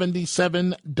on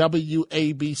 77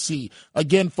 WABC.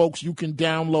 Again, folks, you can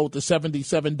download the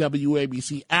 77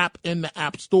 WABC app in the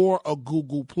App Store or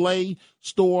Google Play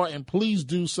Store, and please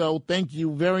do so. Thank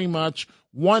you very much.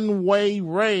 One Way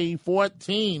Ray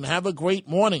 14. Have a great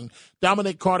morning.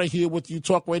 Dominic Carter here with you,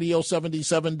 Talk Radio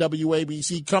 77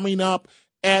 WABC. Coming up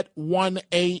at 1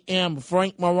 a.m.,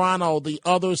 Frank Morano, The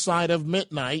Other Side of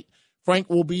Midnight. Frank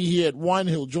will be here at 1.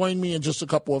 He'll join me in just a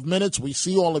couple of minutes. We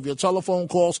see all of your telephone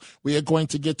calls. We are going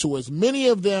to get to as many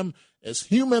of them as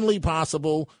humanly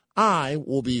possible. I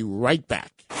will be right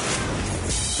back.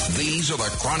 These are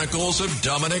the Chronicles of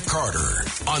Dominic Carter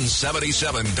on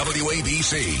 77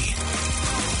 WABC.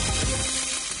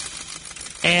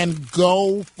 And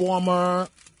go former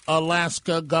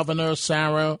Alaska Governor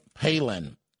Sarah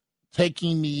Palin,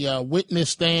 taking the witness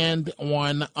stand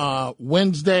on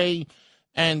Wednesday,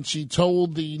 and she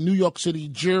told the New York City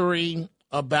jury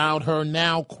about her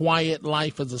now quiet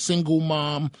life as a single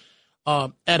mom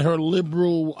at her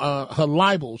libel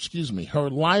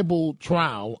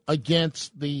trial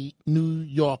against the New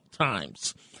York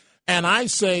Times. And I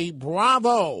say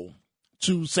bravo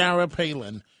to Sarah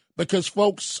Palin, because,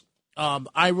 folks,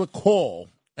 I recall,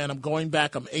 and I'm going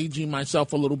back, I'm aging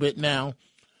myself a little bit now,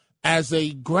 as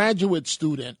a graduate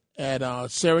student at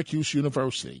Syracuse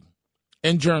University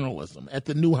in journalism at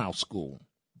the Newhouse School,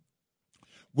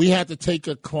 we had to take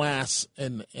a class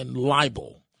in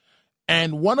libel.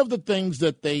 And one of the things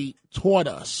that they taught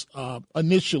us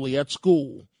initially at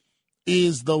school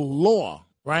is the law,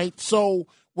 right? So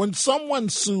when someone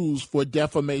sues for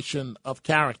defamation of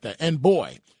character, and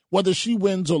boy, whether she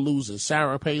wins or loses,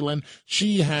 Sarah Palin,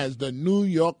 she has the New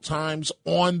York Times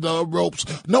on the ropes.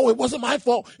 No, it wasn't my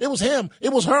fault. It was him.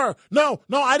 It was her. No,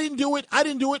 I didn't do it.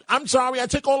 I'm sorry. I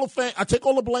take all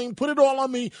the blame. Put it all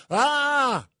on me.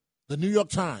 The New York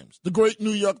Times, the great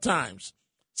New York Times,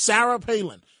 Sarah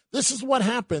Palin. This is what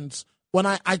happens when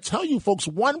I tell you, folks,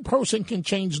 one person can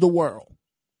change the world.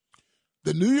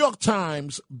 The New York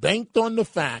Times banked on the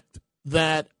fact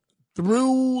that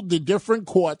through the different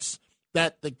courts,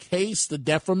 that the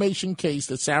defamation case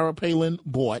that Sarah Palin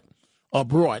brought,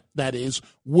 that is,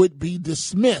 would be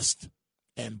dismissed.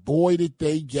 And boy, did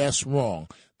they guess wrong.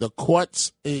 The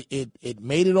courts, it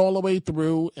made it all the way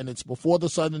through, and it's before the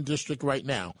Southern District right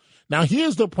now. Now,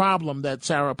 here's the problem that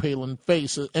Sarah Palin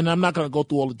faces, and I'm not going to go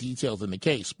through all the details in the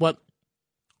case,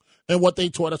 and what they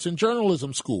taught us in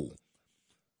journalism school.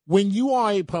 When you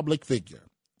are a public figure,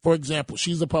 for example,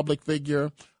 she's a public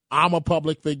figure, I'm a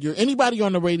public figure, anybody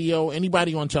on the radio,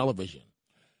 anybody on television,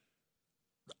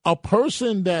 a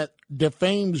person that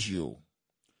defames you,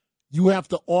 you have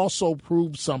to also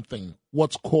prove something,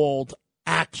 what's called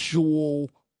actual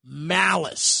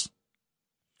malice.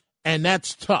 And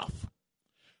that's tough,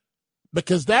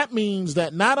 because that means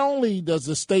that not only does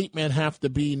the statement have to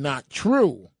be not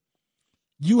true,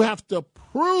 you have to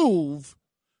prove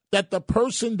that the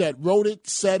person that wrote it,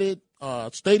 said it,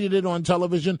 stated it on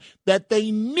television, that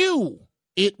they knew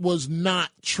it was not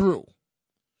true,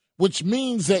 which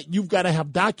means that you've got to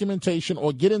have documentation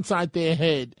or get inside their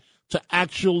head to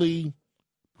actually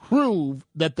prove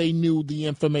that they knew the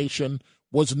information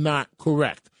was not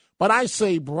correct. But I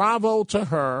say bravo to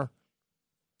her,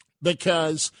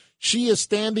 because she is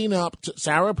standing up to,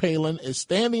 Sarah Palin is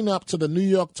standing up to the New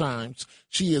York Times.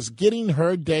 She is getting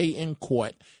her day in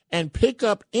court. And pick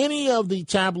up any of the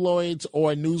tabloids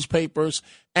or newspapers,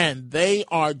 and they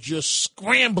are just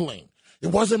scrambling. It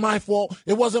wasn't my fault.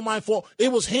 It wasn't my fault.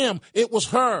 It was him. It was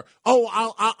her. Oh,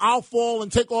 I'll fall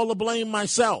and take all the blame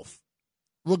myself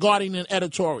regarding an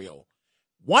editorial.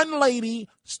 One lady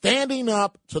standing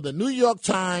up to the New York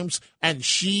Times, and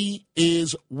she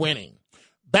is winning.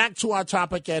 Back to our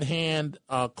topic at hand,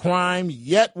 crime.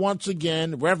 Yet once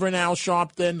again, Reverend Al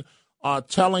Sharpton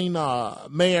telling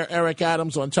Mayor Eric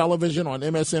Adams on television on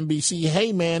MSNBC,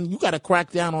 hey, man, you got to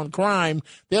crack down on crime.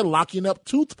 They're locking up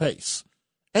toothpaste.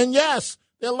 And, yes,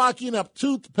 they're locking up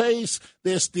toothpaste.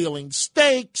 They're stealing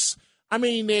steaks. I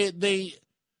mean, the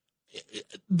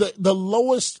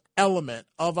lowest element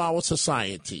of our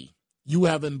society you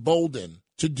have emboldened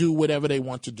to do whatever they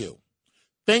want to do.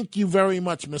 Thank you very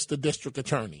much, Mr. District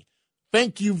Attorney.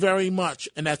 Thank you very much,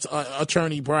 and that's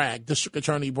Attorney Bragg, District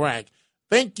Attorney Bragg.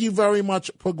 Thank you very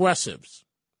much, progressives,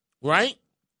 right?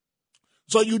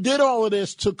 So you did all of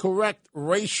this to correct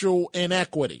racial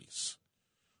inequities.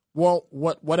 Well,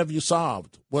 what have you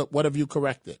solved? What have you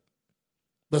corrected?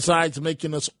 Besides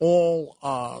making us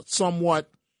all somewhat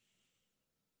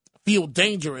feel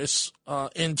dangerous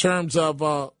in terms of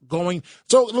going.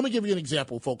 So let me give you an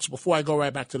example, folks, before I go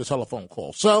right back to the telephone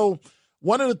call. So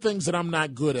one of the things that I'm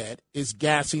not good at is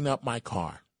gassing up my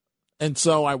car. And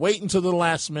so I wait until the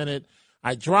last minute.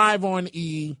 I drive on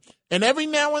E, and every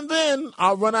now and then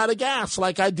I'll run out of gas,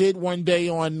 like I did one day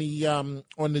on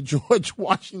the George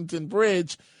Washington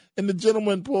Bridge. And the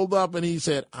gentleman pulled up and he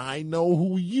said, I know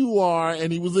who you are.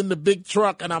 And he was in the big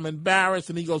truck and I'm embarrassed.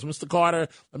 And he goes, Mr. Carter,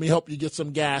 let me help you get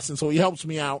some gas. And so he helps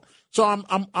me out. So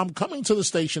I'm coming to the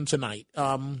station tonight.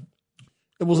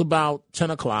 It was about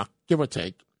 10 o'clock, give or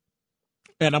take.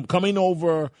 And I'm coming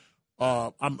over,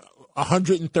 I'm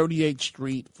 138th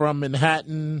Street from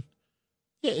Manhattan.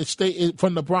 Yeah, it's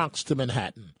from the Bronx to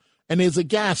Manhattan. And there's a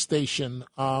gas station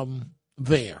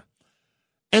there.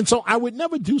 And so I would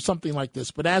never do something like this.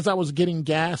 But as I was getting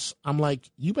gas, I'm like,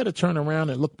 you better turn around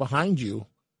and look behind you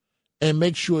and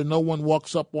make sure no one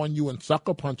walks up on you and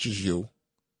sucker punches you.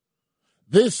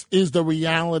 This is the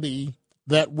reality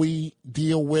that we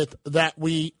deal with, that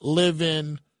we live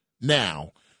in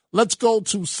now. Let's go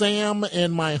to Sam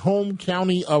in my home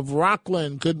county of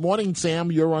Rockland. Good morning, Sam.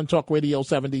 You're on Talk Radio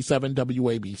 77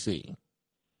 WABC.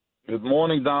 Good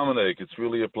morning, Dominic. It's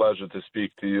really a pleasure to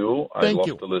speak to you. I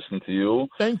love to listen to you.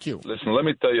 Thank you. Listen, let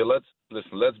me tell you,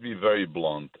 let's be very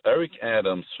blunt. Eric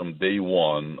Adams from day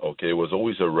one, okay, was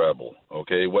always a rebel,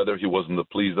 okay? Whether he was in the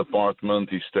police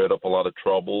department, he stirred up a lot of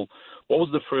trouble. What was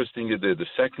the first thing he did? The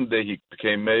second day he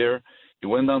became mayor, he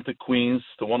went down to Queens,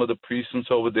 to one of the precincts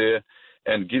over there,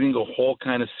 and giving a whole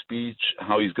kind of speech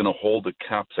how he's going to hold the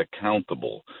cops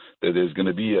accountable, that there's going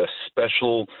to be a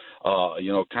special,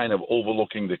 kind of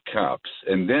overlooking the cops.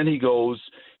 And then he goes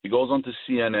on to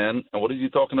CNN, and what is he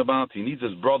talking about? He needs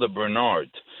his brother Bernard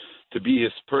to be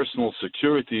his personal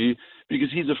security because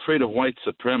he's afraid of white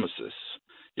supremacists.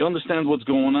 You understand what's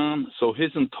going on? So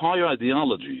his entire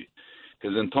ideology,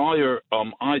 his entire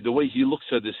the way he looks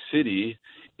at the city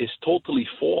is totally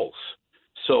false.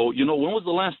 So, when was the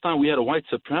last time we had a white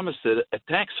supremacist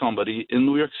attack somebody in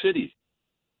New York City?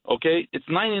 Okay? It's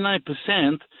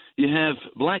 99% you have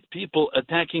black people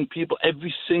attacking people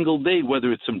every single day,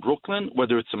 whether it's in Brooklyn,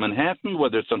 whether it's in Manhattan,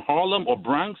 whether it's in Harlem or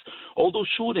Bronx, all those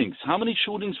shootings. How many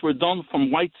shootings were done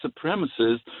from white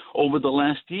supremacists over the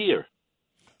last year?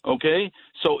 Okay?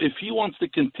 So if he wants to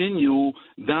continue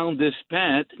down this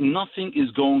path, nothing is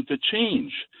going to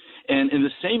change. And in the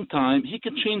same time, he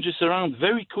can change this around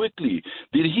very quickly.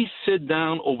 Did he sit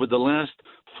down over the last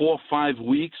 4 or 5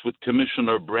 weeks with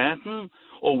Commissioner Bratton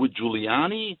or with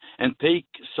Giuliani and take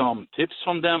some tips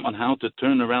from them on how to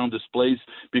turn around this place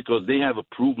because they have a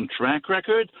proven track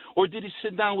record? Or did he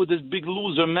sit down with this big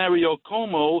loser, Mario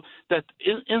Cuomo, that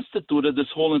instituted this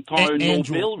whole entire no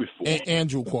bail reform?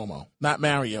 Andrew Cuomo, not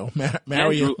Mario.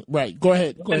 Mario, Andrew, right. Go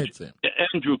ahead, Sam.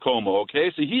 Andrew Cuomo,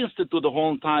 okay? So he instituted the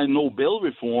whole entire no bail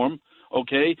reform.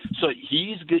 Okay, so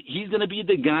he's going to be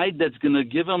the guy that's going to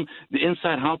give him the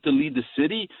insight how to lead the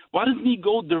city. Why doesn't he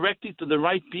go directly to the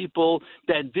right people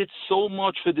that did so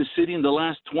much for the city in the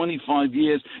last 25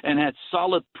 years and had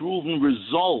solid, proven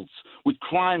results with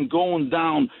crime going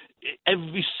down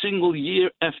every single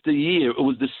year after year? It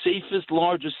was the safest,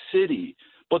 largest city,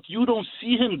 but you don't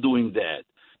see him doing that.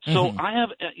 So I have,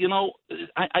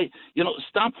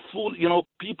 stop fooling,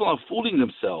 people are fooling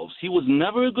themselves. He was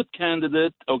never a good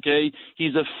candidate, okay?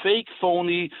 He's a fake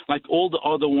phony like all the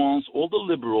other ones, all the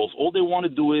liberals. All they want to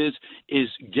do is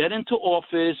get into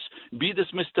office, be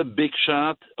this Mr. Big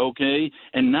Shot, okay,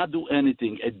 and not do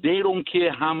anything. And they don't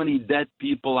care how many dead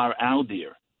people are out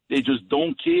there. They just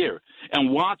don't care.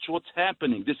 And watch what's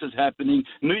happening. This is happening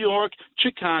New York,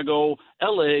 Chicago,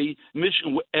 L.A.,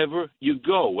 Michigan, wherever you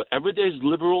go. Wherever there's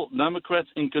liberal Democrats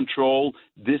in control,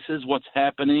 this is what's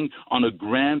happening on a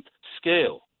grand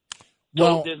scale.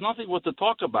 So there's nothing what to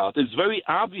talk about. It's very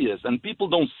obvious, and people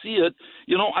don't see it.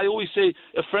 You know, I always say,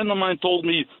 a friend of mine told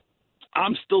me,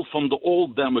 I'm still from the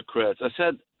old Democrats. I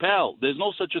said, pal, there's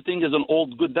no such a thing as an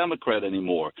old good Democrat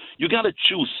anymore. You got to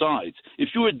choose sides. If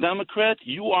you're a Democrat,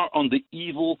 you are on the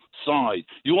evil side.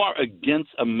 You are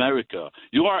against America.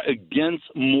 You are against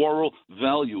moral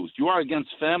values. You are against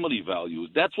family values.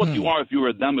 That's what you are if you're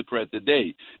a Democrat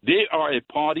today. They are a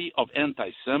party of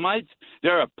anti-Semites.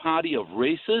 They're a party of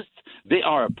racists. They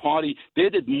are a party. They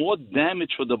did more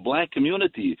damage for the black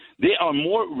community. They are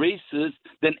more racist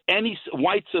than any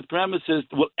white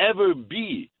supremacist will ever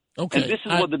be. Okay. And this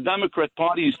is what the Democrat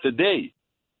Party is today.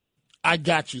 I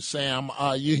got you, Sam.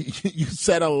 You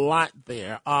said a lot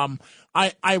there.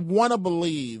 I want to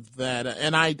believe that,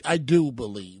 and I do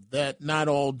believe that not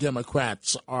all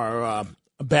Democrats are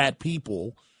bad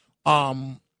people.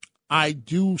 I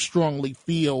do strongly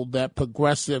feel that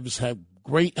progressives have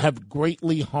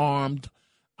greatly harmed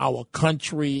our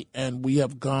country, and we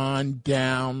have gone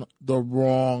down the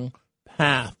wrong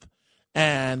path.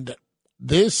 And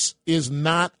this is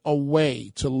not a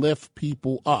way to lift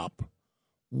people up,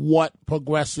 what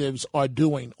progressives are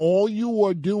doing. All you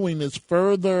are doing is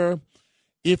further,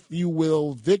 if you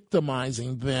will,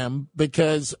 victimizing them,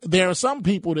 because there are some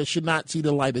people that should not see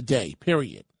the light of day,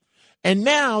 period. And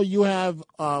now you have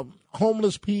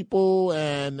homeless people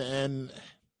and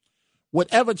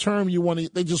whatever term you want to,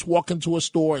 they just walk into a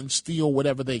store and steal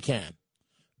whatever they can.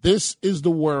 This is the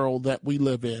world that we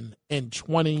live in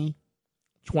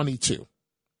 2022.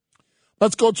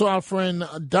 Let's go to our friend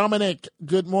Dominic.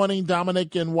 Good morning,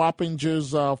 Dominic in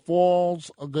Wappingers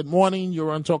Falls. Good morning. You're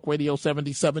on Talk Radio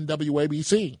 77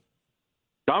 WABC.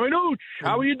 Dominic,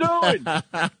 how are you doing?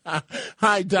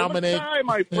 Hi, Dominic. Hi,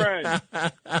 my friend.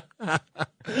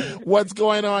 What's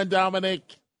going on, Dominic?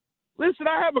 Listen,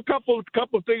 I have a couple of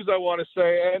things I want to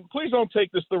say, and please don't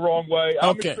take this the wrong way.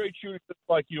 I'm a straight shooter just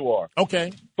like you are.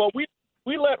 Okay. But we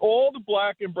let all the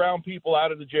black and brown people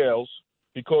out of the jails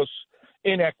because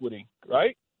inequity,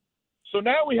 right? So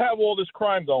now we have all this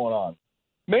crime going on.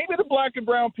 Maybe the black and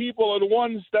brown people are the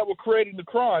ones that were creating the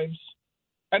crimes,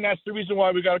 and that's the reason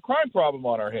why we got a crime problem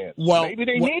on our hands. Well, maybe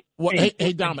they need.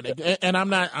 Hey, Dominic, and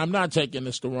I'm not taking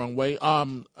this the wrong way.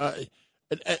 When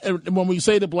we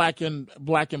say the black and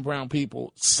brown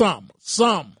people, some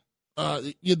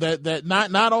that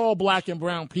not all black and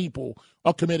brown people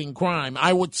are committing crime.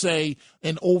 I would say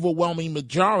an overwhelming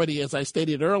majority, as I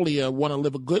stated earlier, want to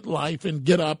live a good life and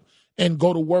get up and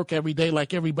go to work every day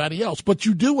like everybody else. But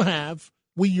you do have,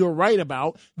 you're right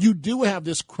about, you do have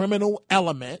this criminal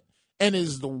element, and it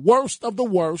is the worst of the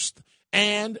worst,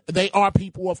 and they are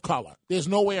people of color. There's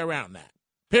no way around that,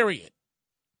 period.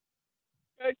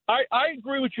 I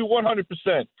agree with you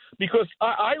 100% because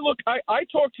I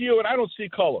talk to you and I don't see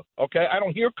color, okay? I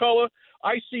don't hear color.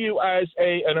 I see you as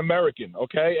an American,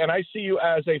 okay? And I see you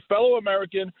as a fellow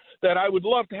American that I would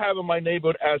love to have in my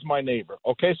neighborhood as my neighbor,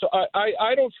 okay? So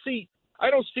I don't see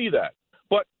that.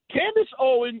 But Candace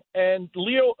Owen and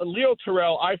Leo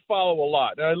Terrell, I follow a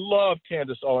lot, and I love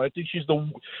Candace Owen. I think she's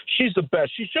the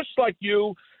best. She's just like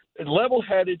you,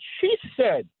 level-headed. She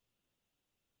said,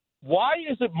 why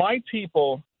is it my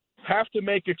people have to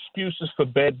make excuses for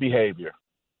bad behavior?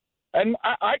 And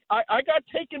I got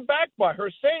taken back by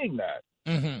her saying that.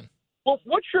 Mm-hmm. Well,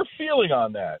 what's your feeling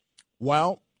on that?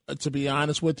 Well, to be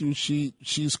honest with you,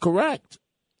 she's correct.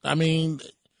 I mean,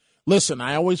 listen,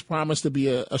 I always promise to be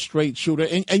a straight shooter.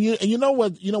 And you know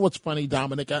what? You know what's funny,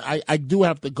 Dominic? I do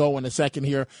have to go in a second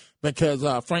here because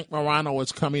Frank Morano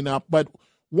is coming up. But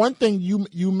one thing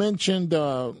you mentioned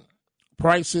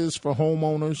prices for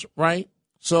homeowners, right?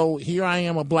 So here I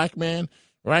am, a black man,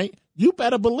 right? You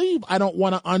better believe I don't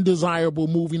want an undesirable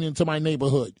moving into my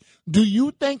neighborhood. Do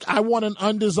you think I want an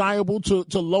undesirable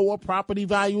to lower property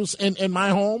values in my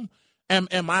home? And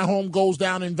my home goes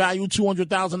down in value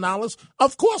 $200,000?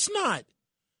 Of course not.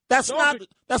 That's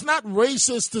not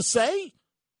racist to say.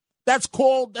 That's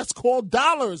called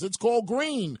dollars. It's called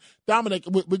green. Dominic,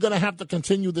 we're going to have to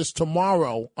continue this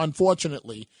tomorrow,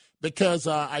 unfortunately, because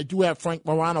I do have Frank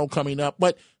Morano coming up.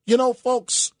 But, you know,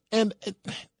 folks, and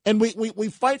we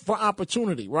fight for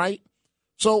opportunity, right?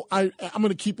 So I'm going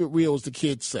to keep it real, as the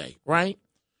kids say, right?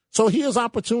 So here's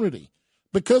opportunity.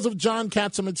 Because of John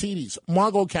Catsimatidis,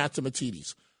 Margot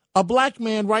Catsimatidis, a black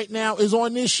man right now is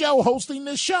on this show, hosting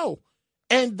this show.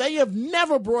 And they have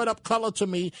never brought up color to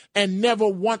me and never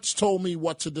once told me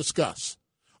what to discuss.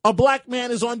 A black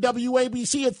man is on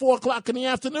WABC at 4 o'clock in the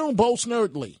afternoon, Bo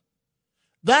Snerdley.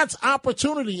 That's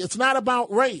opportunity. It's not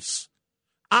about race.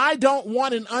 I don't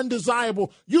want an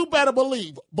undesirable. You better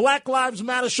believe Black Lives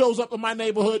Matter shows up in my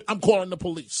neighborhood, I'm calling the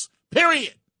police.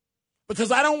 Period. because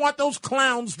I don't want those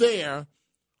clowns there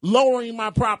lowering my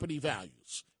property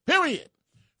values. Period.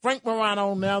 Frank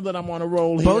Morano, now that I'm on a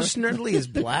roll here. Bo Snerdley is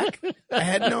black? I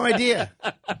had no idea.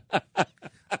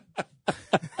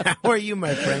 How are you,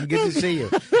 my friend? Good to see you.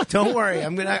 Don't worry.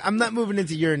 I'm not moving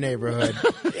into your neighborhood.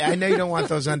 I know you don't want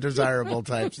those undesirable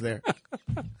types there.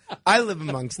 I live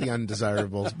amongst the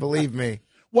undesirables, believe me.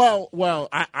 Well,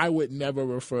 I would never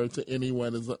refer to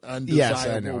anyone as undesirable. Yes,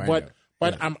 I know.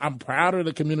 But I'm proud of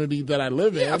the community that I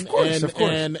live in. Of course.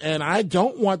 And I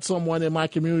don't want someone in my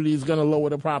community who's going to lower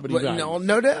the property value.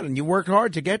 No doubt. And you work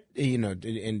hard to get,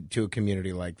 into a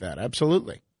community like that.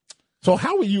 Absolutely. So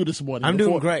how are you this morning? I'm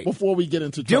doing great. Before we get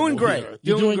into trouble doing great. Here.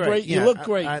 You're doing great. Yeah, you look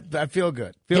great. I feel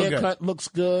good. Haircut looks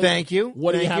good. Thank you.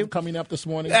 What do you have coming up this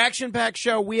morning? Action-packed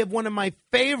show. We have one of my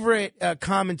favorite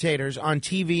commentators on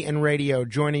TV and radio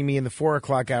joining me in the 4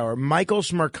 o'clock hour, Michael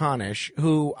Smerconish,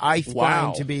 who I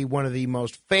find to be one of the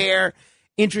most fair,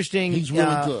 interesting, He's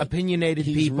really good. Opinionated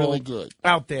people really good.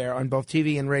 out there on both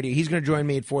TV and radio. He's going to join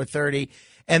me at 4:30.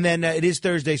 And then it is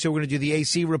Thursday, so we're going to do the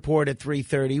AC report at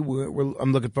 3:30.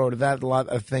 I'm looking forward to that. A lot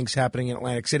of things happening in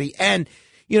Atlantic City. And,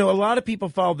 a lot of people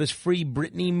follow this Free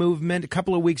Britney movement. A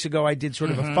couple of weeks ago, I did sort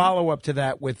of a follow-up to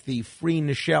that with the Free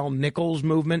Nichelle Nichols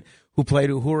movement, who played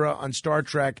Uhura on Star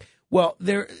Trek. Well,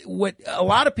 a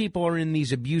lot of people are in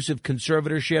these abusive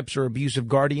conservatorships or abusive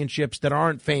guardianships that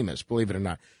aren't famous, believe it or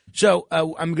not. So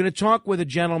I'm going to talk with a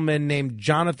gentleman named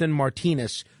Jonathan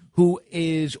Martinez, who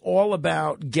is all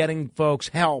about getting folks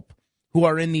help who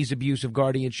are in these abusive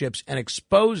guardianships and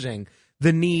exposing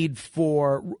the need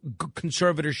for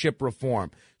conservatorship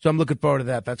reform. So I'm looking forward to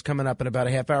that. That's coming up in about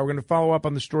a half hour. We're going to follow up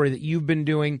on the story that you've been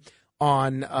doing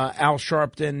on Al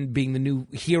Sharpton being the new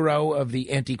hero of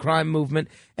the anti-crime movement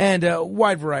and a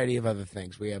wide variety of other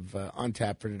things we have on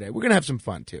tap for today. We're going to have some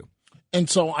fun, too. And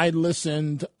so I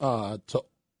listened to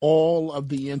all of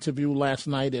the interview last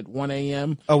night at 1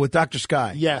 a.m. Oh, with Dr.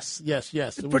 Sky. Yes.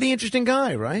 Pretty interesting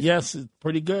guy, right? Yes,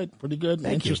 pretty good.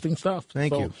 Interesting stuff.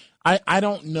 Thank you. I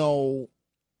don't know,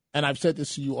 and I've said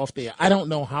this to you off the air, I don't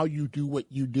know how you do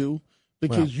what you do,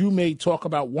 because you may talk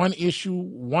about one issue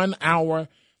 1 hour,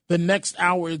 the next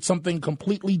hour it's something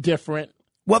completely different.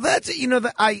 Well, that's,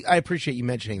 I appreciate you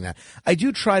mentioning that. I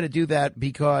do try to do that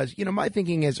because, my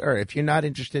thinking is, if you're not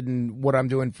interested in what I'm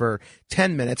doing for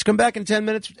 10 minutes, come back in 10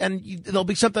 minutes and there'll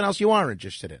be something else you are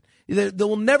interested in. There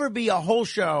will never be a whole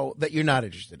show that you're not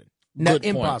interested in.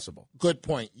 Impossible. Good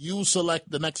point. You select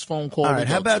the next phone call. All right.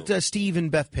 How about Steve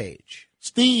and Beth Page?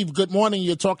 Steve, good morning.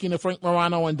 You're talking to Frank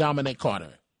Morano and Dominic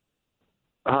Carter.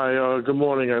 Hi, good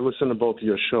morning. I listen to both of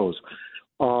your shows.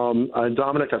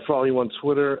 Dominic, I follow you on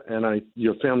Twitter, and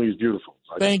your family is beautiful.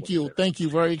 Thank you. Thank you.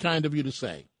 Very kind of you to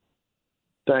say.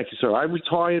 Thank you, sir. I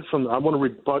retired from, I want to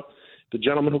rebut the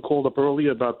gentleman who called up earlier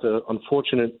about the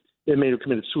unfortunate inmate who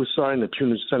committed suicide in the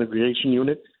punitive segregation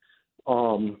unit.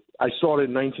 I started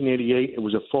in 1988. It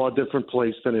was a far different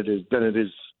place than it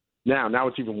is now. Now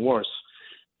it's even worse.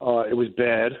 It was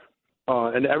bad.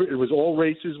 And it was all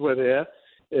races were there.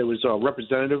 It was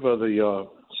representative of the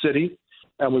city.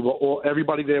 And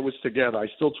everybody there was together. I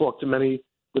still talk to many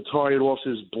retired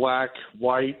officers, black,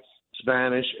 white,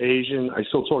 Spanish, Asian. I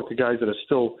still talk to guys that are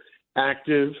still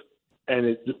active.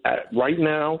 And right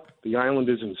now, the island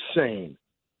is insane.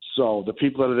 So the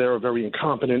people that are there are very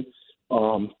incompetent.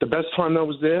 The best time I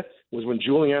was there was when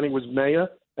Giuliani was mayor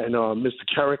and Mr.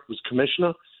 Carrick was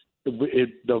commissioner.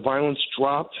 The violence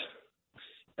dropped.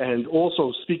 And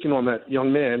also, speaking on that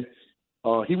young man,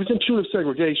 he was in punitive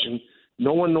segregation.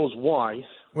 No one knows why.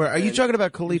 Where are you talking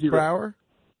about Khalif Brower?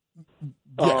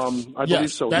 Yes. I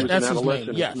believe so. He was That's an his name.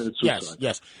 adolescent.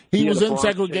 Yes. He was in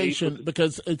segregation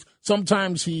because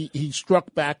sometimes he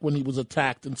struck back when he was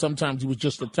attacked, and sometimes he was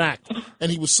just attacked.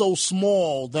 And he was so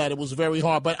small that it was very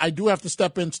hard. But I do have to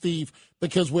step in, Steve,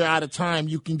 because we're out of time.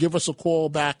 You can give us a call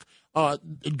back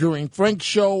during Frank's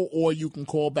show, or you can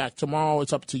call back tomorrow.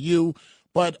 It's up to you.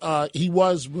 But he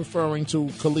was referring to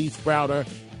Khalif Browder.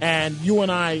 And you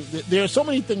and I, there are so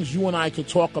many things you and I could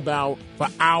talk about for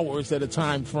hours at a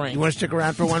time, Frank. You want to stick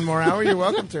around for one more hour? You're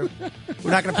welcome to. We're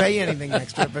not going to pay you anything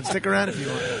extra, but stick around if you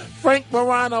want. Frank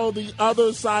Morano, the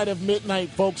other side of midnight,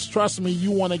 folks. Trust me, you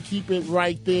want to keep it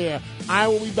right there. I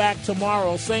will be back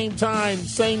tomorrow, same time,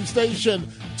 same station.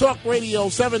 Talk Radio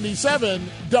 77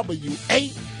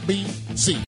 WABC.